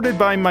recorded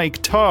by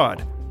Mike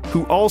Todd,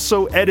 who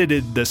also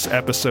edited this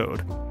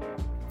episode.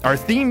 Our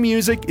theme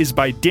music is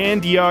by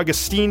Dan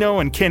D'Agostino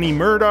and Kenny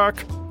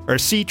Murdoch. Our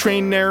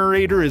C-Train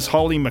narrator is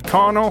Holly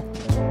McConnell.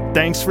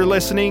 Thanks for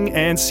listening,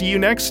 and see you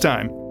next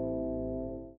time.